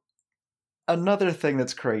another thing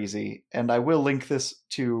that's crazy, and I will link this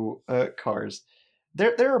to Cars.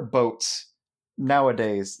 There are boats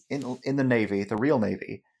nowadays in the Navy, the real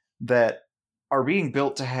Navy, that are being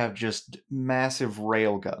built to have just massive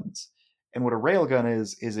rail guns. And what a rail gun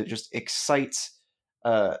is it just excites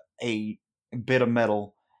a bit of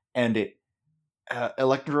metal, and it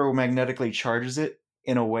electromagnetically charges it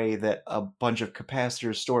in a way that a bunch of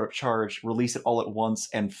capacitors store up charge, release it all at once,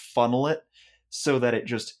 and funnel it so that it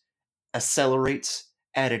just accelerates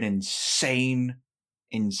at an insane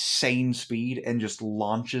speed and just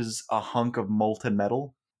launches a hunk of molten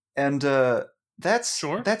metal. And that's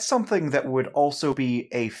something that would also be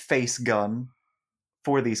a face gun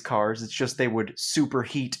for these cars. It's just they would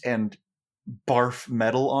superheat and barf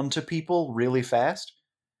metal onto people really fast.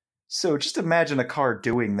 So just imagine a car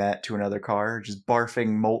doing that to another car, just barfing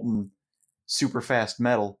molten, super fast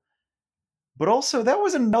metal. But also, that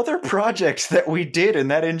was another project that we did in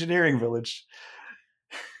that engineering village.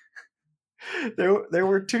 There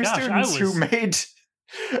were two students who made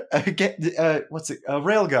a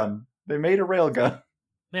railgun. They made a railgun.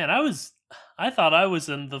 Man, I thought I was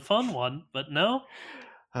in the fun one, but no.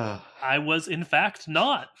 I was, in fact,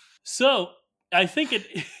 not. So, I think it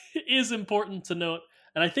is important to note,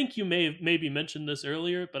 and I think you may have maybe mentioned this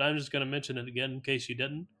earlier, but I'm just going to mention it again in case you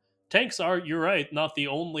didn't. Tanks are, you're right, not the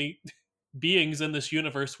only beings in this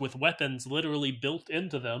universe with weapons literally built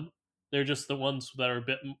into them. They're just the ones that are a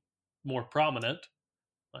bit more prominent.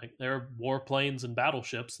 Like, there are warplanes and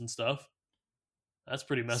battleships and stuff. That's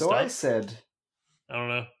pretty messed up. So I said... I don't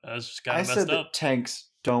know. That's just kind of messed up. I said that tanks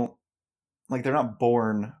don't... Like, they're not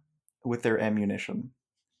born with their ammunition.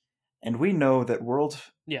 And we know that World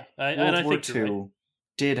War II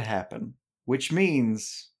did happen. Which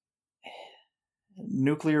means...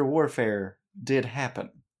 nuclear warfare did happen.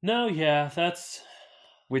 No, yeah, that's...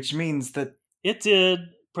 Which means that... it did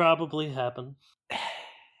probably happen.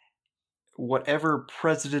 Whatever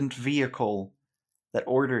president vehicle that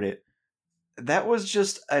ordered it, that was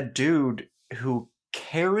just a dude who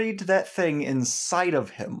carried that thing inside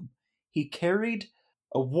of him. He carried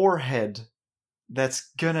a warhead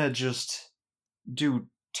that's gonna just do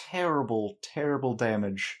terrible, terrible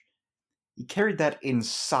damage. He carried that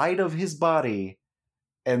inside of his body,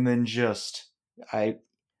 and then just...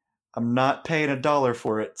 I'm not paying $1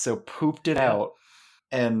 for it, so pooped it out.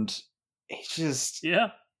 And he just...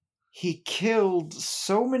 yeah. He killed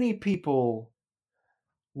so many people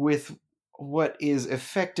with what is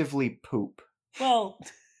effectively poop. Well,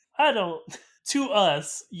 I don't... to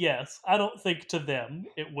us, yes. I don't think to them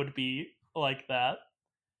it would be like that.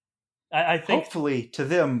 I think... hopefully, to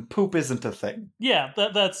them, poop isn't a thing. Yeah,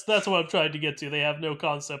 that's what I'm trying to get to. They have no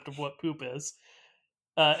concept of what poop is.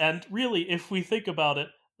 And really, if we think about it,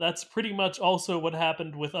 that's pretty much also what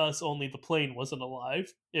happened with us, only the plane wasn't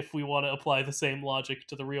alive, if we want to apply the same logic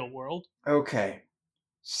to the real world. Okay.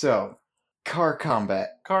 So, car combat.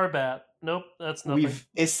 Carbat. Nope, that's nothing. We've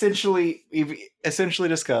essentially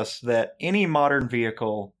discussed that any modern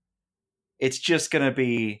vehicle, it's just going to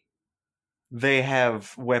be they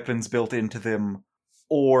have weapons built into them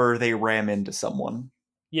or they ram into someone.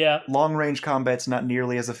 Yeah. Long-range combat's not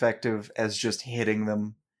nearly as effective as just hitting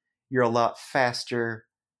them. You're a lot faster,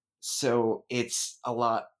 so it's a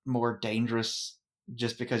lot more dangerous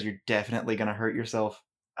just because you're definitely going to hurt yourself.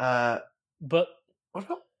 But what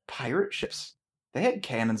about pirate ships? They had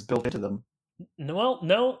cannons built into them. Well,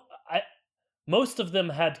 no. Most of them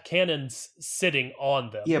had cannons sitting on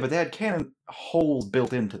them. Yeah, but they had cannon holes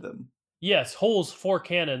built into them. Yes, holes for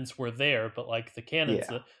cannons were there, but like the cannons...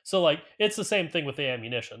 Yeah. So like, it's the same thing with the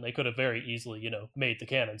ammunition. They could have very easily, made the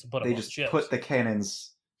cannons and put them on ships. They just put the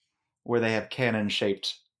cannons where they have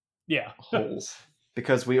cannon-shaped holes.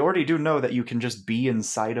 Because we already do know that you can just be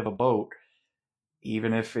inside of a boat,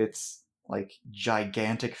 even if it's like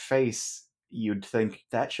gigantic face. You'd think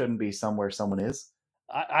that shouldn't be somewhere someone is.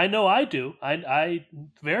 I know I do. I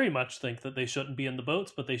very much think that they shouldn't be in the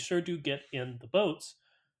boats, but they sure do get in the boats.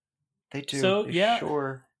 They do. So, they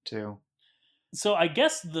sure do. So I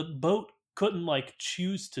guess the boat couldn't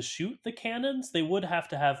choose to shoot the cannons. They would have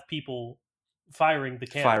to have people firing the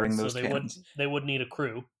cannons. Firing those cannons. They would need a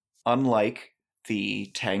crew. Unlike the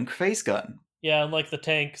tank face gun. Yeah, unlike the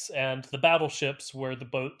tanks and the battleships, where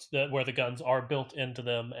the guns are built into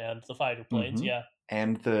them, and the fighter planes. Mm-hmm. Yeah,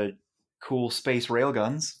 and the cool space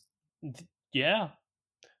railguns. Yeah,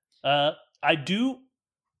 I do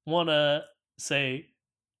want to say,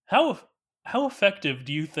 how effective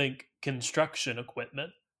do you think construction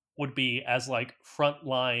equipment would be as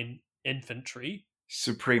frontline infantry?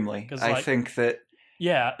 Supremely, I think that.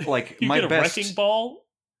 Yeah, you my get a best wrecking ball.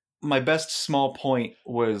 My best small point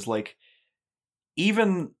was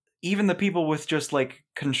even the people with just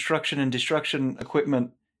construction and destruction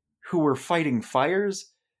equipment who were fighting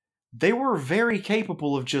fires, they were very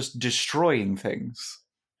capable of just destroying things.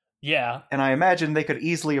 Yeah. And I imagine they could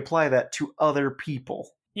easily apply that to other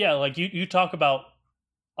people. Yeah, you talk about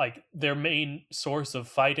their main source of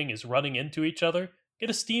fighting is running into each other.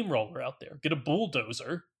 Get a steamroller out there. Get a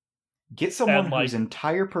bulldozer. Get someone whose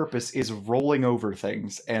entire purpose is rolling over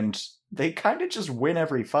things, and they kind of just win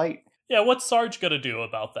every fight. Yeah, what's Sarge gonna do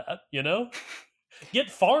about that,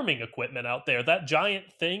 Get farming equipment out there. That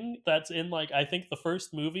giant thing that's in, I think the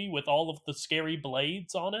first movie with all of the scary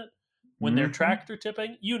blades on it when they're tractor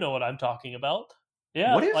tipping. You know what I'm talking about.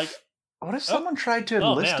 Yeah, what if someone tried to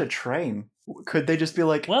enlist a train? Could they just be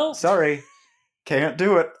well, sorry, Can't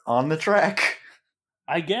do it on the track.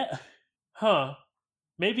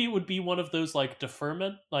 Maybe it would be one of those like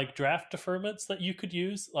deferment, like draft deferments that you could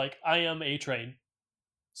use. Like, I am a train,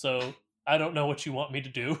 so I don't know what you want me to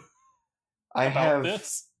do about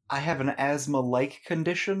this. I have an asthma-like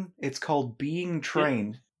condition. It's called being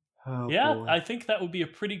trained. Boy. I think that would be a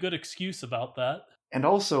pretty good excuse about that. And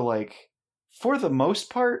also, like, for the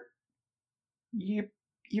most part, you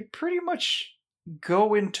pretty much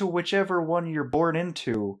go into whichever one you're born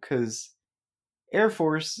into, because Air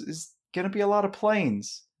Force is going to be a lot of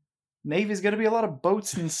planes. Navy's going to be a lot of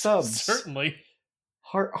boats and subs. Certainly.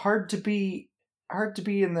 Hard to be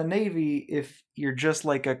in the Navy if you're just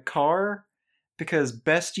like a car, because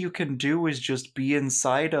best you can do is just be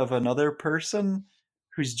inside of another person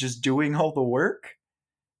who's just doing all the work.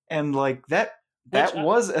 And like that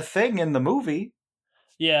was a thing in the movie.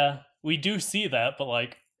 Yeah, we do see that, but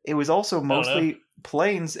like it was also mostly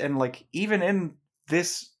planes, and like even in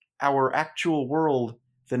this our actual world,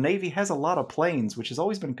 the Navy has a lot of planes, which has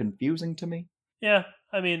always been confusing to me. Yeah,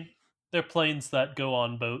 I mean, they're planes that go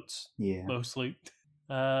on boats. Yeah. Mostly.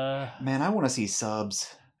 Man, I want to see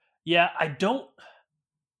subs. Yeah, I don't...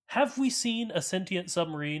 Have we seen a sentient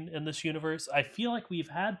submarine in this universe? I feel like we've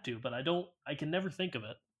had to, but I can never think of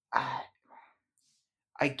it.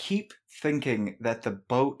 I keep thinking that the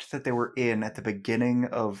boat that they were in at the beginning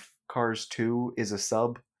of Cars 2 is a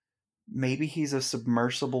sub. Maybe he's a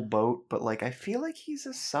submersible boat, but like I feel like he's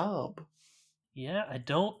a sub. Yeah,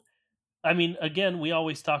 I mean, again, we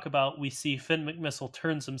always talk about we see Finn McMissile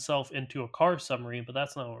turns himself into a car submarine, but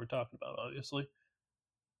that's not what we're talking about, obviously.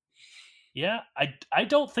 Yeah, I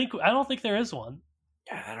don't think there is one.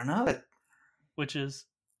 I don't know. Which is,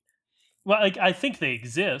 well, like, I think they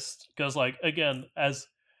exist because, like, again, as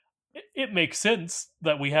it makes sense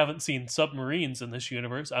that we haven't seen submarines in this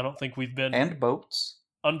universe. I don't think we've been and boats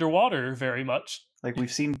underwater very much. Like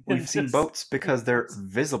we've seen boats because they're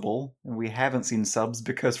visible, and we haven't seen subs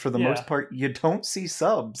because for the most part you don't see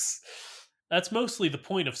subs. That's mostly the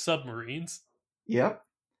point of submarines. Yep.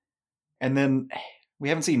 And then we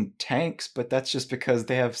haven't seen tanks, but that's just because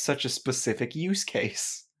they have such a specific use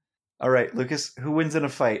case. All right, Lucas, who wins in a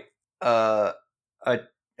fight? A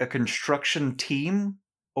construction team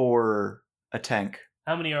or a tank?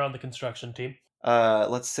 How many are on the construction team?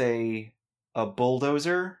 Let's say a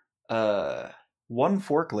bulldozer, one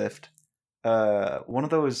forklift, one of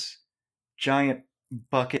those giant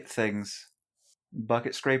bucket things,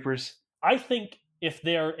 bucket scrapers. I think if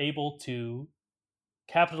they're able to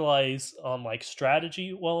capitalize on like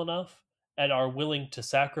strategy well enough and are willing to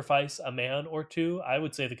sacrifice a man or two, I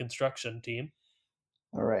would say the construction team.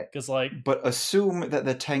 All right. Because but assume that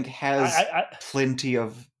the tank has plenty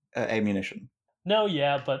of ammunition. No,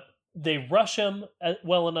 yeah, but they rush him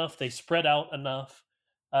well enough. They spread out enough.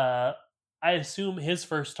 I assume his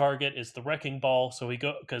first target is the wrecking ball. So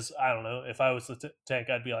because I don't know, if I was the tank,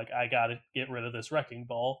 I'd be like, I gotta get rid of this wrecking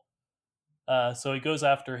ball. So he goes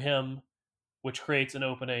after him, which creates an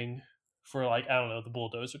opening for like, I don't know, the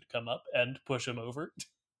bulldozer to come up and push him over.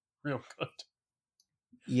 Real good.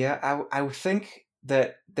 Yeah, I would think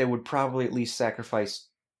that they would probably at least sacrifice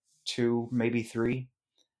 2, maybe 3.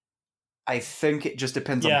 I think it just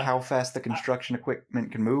depends on how fast the construction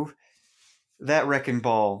equipment can move. That wrecking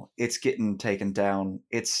ball, it's getting taken down.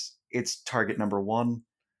 It's target number 1.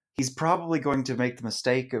 He's probably going to make the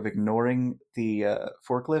mistake of ignoring the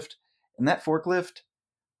forklift. And that forklift,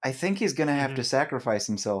 I think he's going to have to sacrifice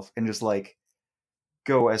himself and just like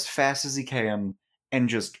go as fast as he can and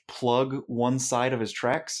just plug one side of his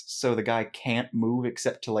tracks so the guy can't move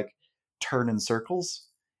except to like turn in circles.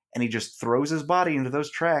 And he just throws his body into those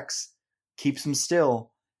tracks, keeps him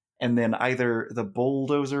still, and then either the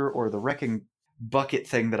bulldozer or the wrecking bucket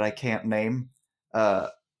thing that I can't name,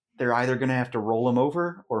 they're either going to have to roll him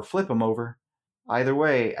over or flip him over. Either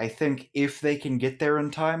way, I think if they can get there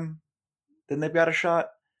in time, then they've got a shot.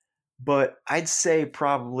 But I'd say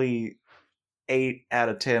probably 8 out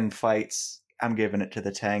of 10 fights, I'm giving it to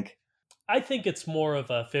the tank. I think it's more of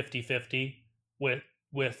a 50-50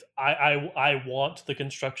 with I want the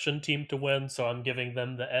construction team to win, so I'm giving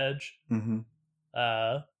them the edge. Mm-hmm.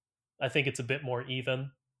 I think it's a bit more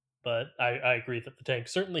even, but I agree that the tank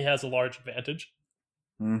certainly has a large advantage.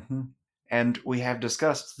 Mm-hmm. And we have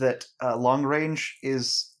discussed that long range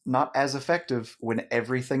is not as effective when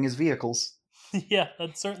everything is vehicles. Yeah,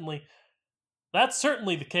 that's certainly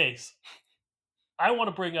the case. I want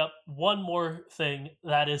to bring up one more thing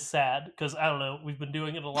that is sad, because I don't know, we've been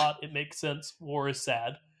doing it a lot. It makes sense. War is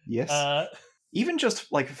sad. Yes. Even just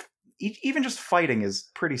fighting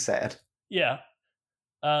is pretty sad. Yeah.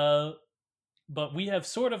 But we have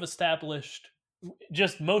sort of established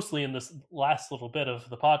just mostly in this last little bit of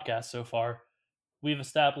the podcast so far, we've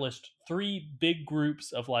established 3 big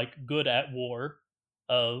groups of like good at war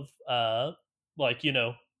of like, you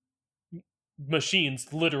know,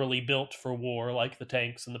 machines literally built for war, like the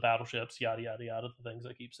tanks and the battleships, yada yada yada, the things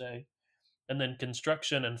I keep saying. And then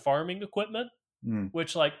construction and farming equipment,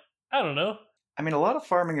 which, like, I don't know. I mean, a lot of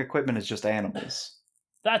farming equipment is just animals.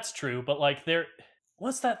 That's true, but like,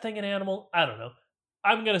 what's that thing an animal? I don't know.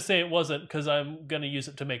 I'm gonna say it wasn't because I'm gonna use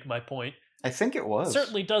it to make my point. I think it was. It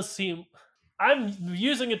certainly does seem. I'm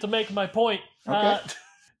using it to make my point.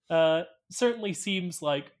 Okay. Certainly seems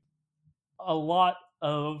like a lot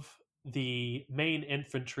of the main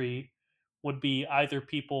infantry would be either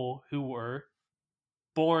people who were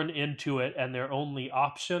born into it and their only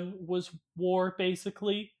option was war,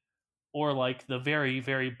 basically, or like the very,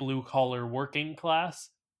 very blue collar working class.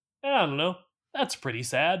 I don't know. That's pretty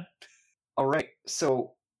sad. All right.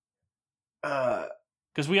 So,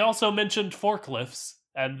 because we also mentioned forklifts,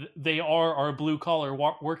 and they are our blue collar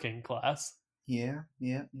working class. Yeah.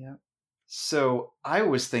 So I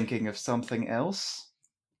was thinking of something else.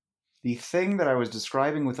 The thing that I was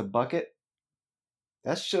describing with a bucket,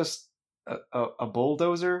 that's just a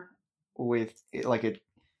bulldozer with like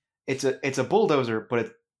it's a bulldozer, but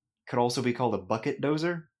it could also be called a bucket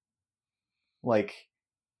dozer. Like,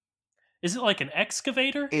 is it like an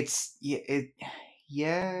excavator? It's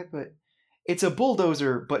but it's a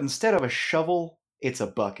bulldozer, but instead of a shovel, it's a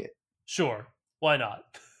bucket. Sure, why not?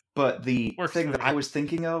 But the thing that I was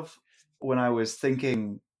thinking of when I was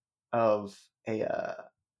thinking of a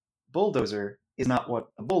bulldozer is not what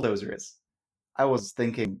a bulldozer is. I was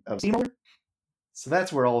thinking of steamroller. So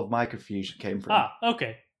that's where all of my confusion came from. Ah,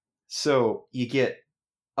 okay. So you get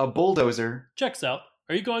a bulldozer. Checks out.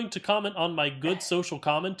 Are you going to comment on my good social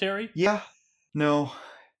commentary? Yeah. No.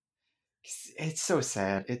 It's so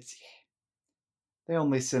sad. They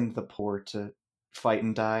only send the poor to fight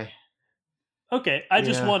and die. Okay, I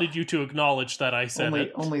just wanted you to acknowledge that I said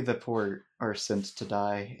it. Only the poor are sent to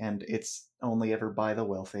die, and it's only ever by the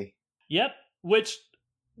wealthy. Yep, which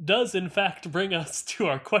does in fact bring us to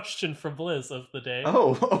our question from Liz of the day.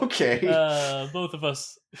 Oh, okay. Both of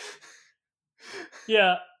us.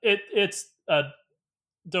 Yeah, it's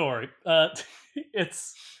don't worry.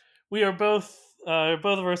 We are both of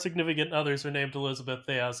our significant others are named Elizabeth.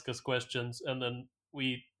 They ask us questions, and then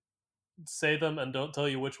we say them and don't tell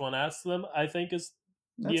you which one asks them. I think is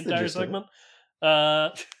the entire segment.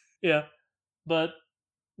 Yeah, but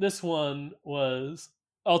this one was.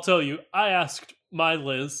 I'll tell you. I asked my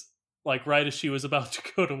Liz, like right as she was about to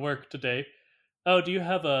go to work today. Oh, do you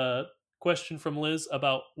have a question from Liz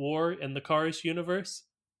about war in the Cars universe?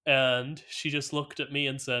 And she just looked at me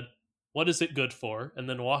and said, "What is it good for?" And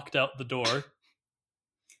then walked out the door.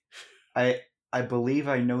 I believe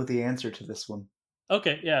I know the answer to this one.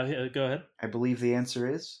 Okay, yeah, go ahead. I believe the answer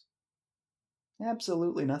is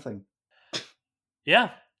absolutely nothing.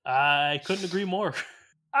 Yeah, I couldn't agree more.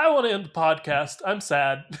 I want to end the podcast. I'm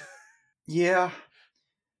sad. Yeah.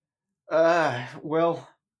 Well,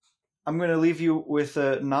 I'm going to leave you with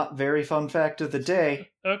a not very fun fact of the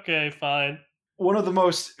day. Okay, fine. One of the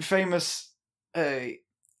most famous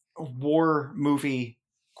war movie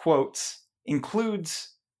quotes includes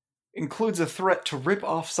a threat to rip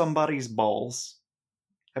off somebody's balls.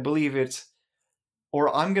 I believe it's,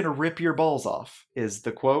 or I'm going to rip your balls off, is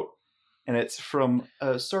the quote. And it's from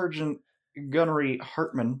Sergeant Gunnery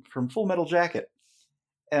Hartman from Full Metal Jacket.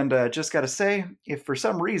 And just got to say, if for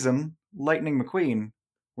some reason Lightning McQueen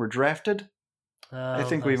were drafted, I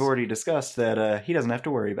think we've already discussed that he doesn't have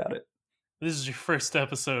to worry about it. This is your first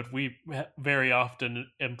episode. We very often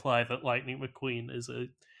imply that Lightning McQueen is a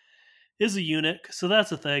eunuch, so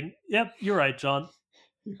that's a thing. Yep, you're right, John.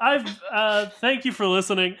 Thank you for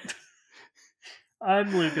listening.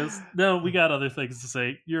 I'm Lucas. No, we got other things to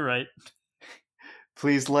say. You're right.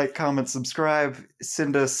 Please like, comment, subscribe.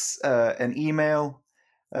 Send us an email.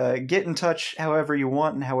 Get in touch however you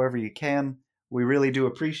want and however you can. We really do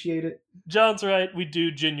appreciate it. John's right. We do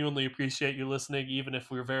genuinely appreciate you listening, even if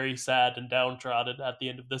we're very sad and downtrodden at the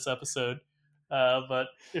end of this episode. But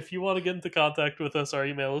if you want to get into contact with us, our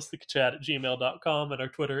email is thekachat@gmail.com, and our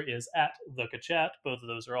Twitter is @thekachat. Both of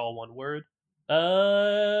those are all one word.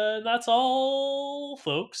 That's all,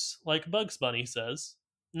 folks. Like Bugs Bunny says.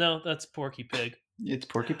 No, that's Porky Pig. It's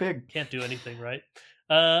Porky Pig. Can't do anything right.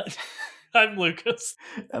 I'm Lucas.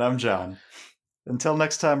 And I'm John. Until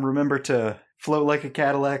next time, remember to float like a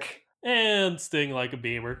Cadillac. And sting like a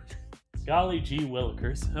Beamer. Golly gee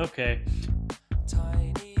willikers. Okay.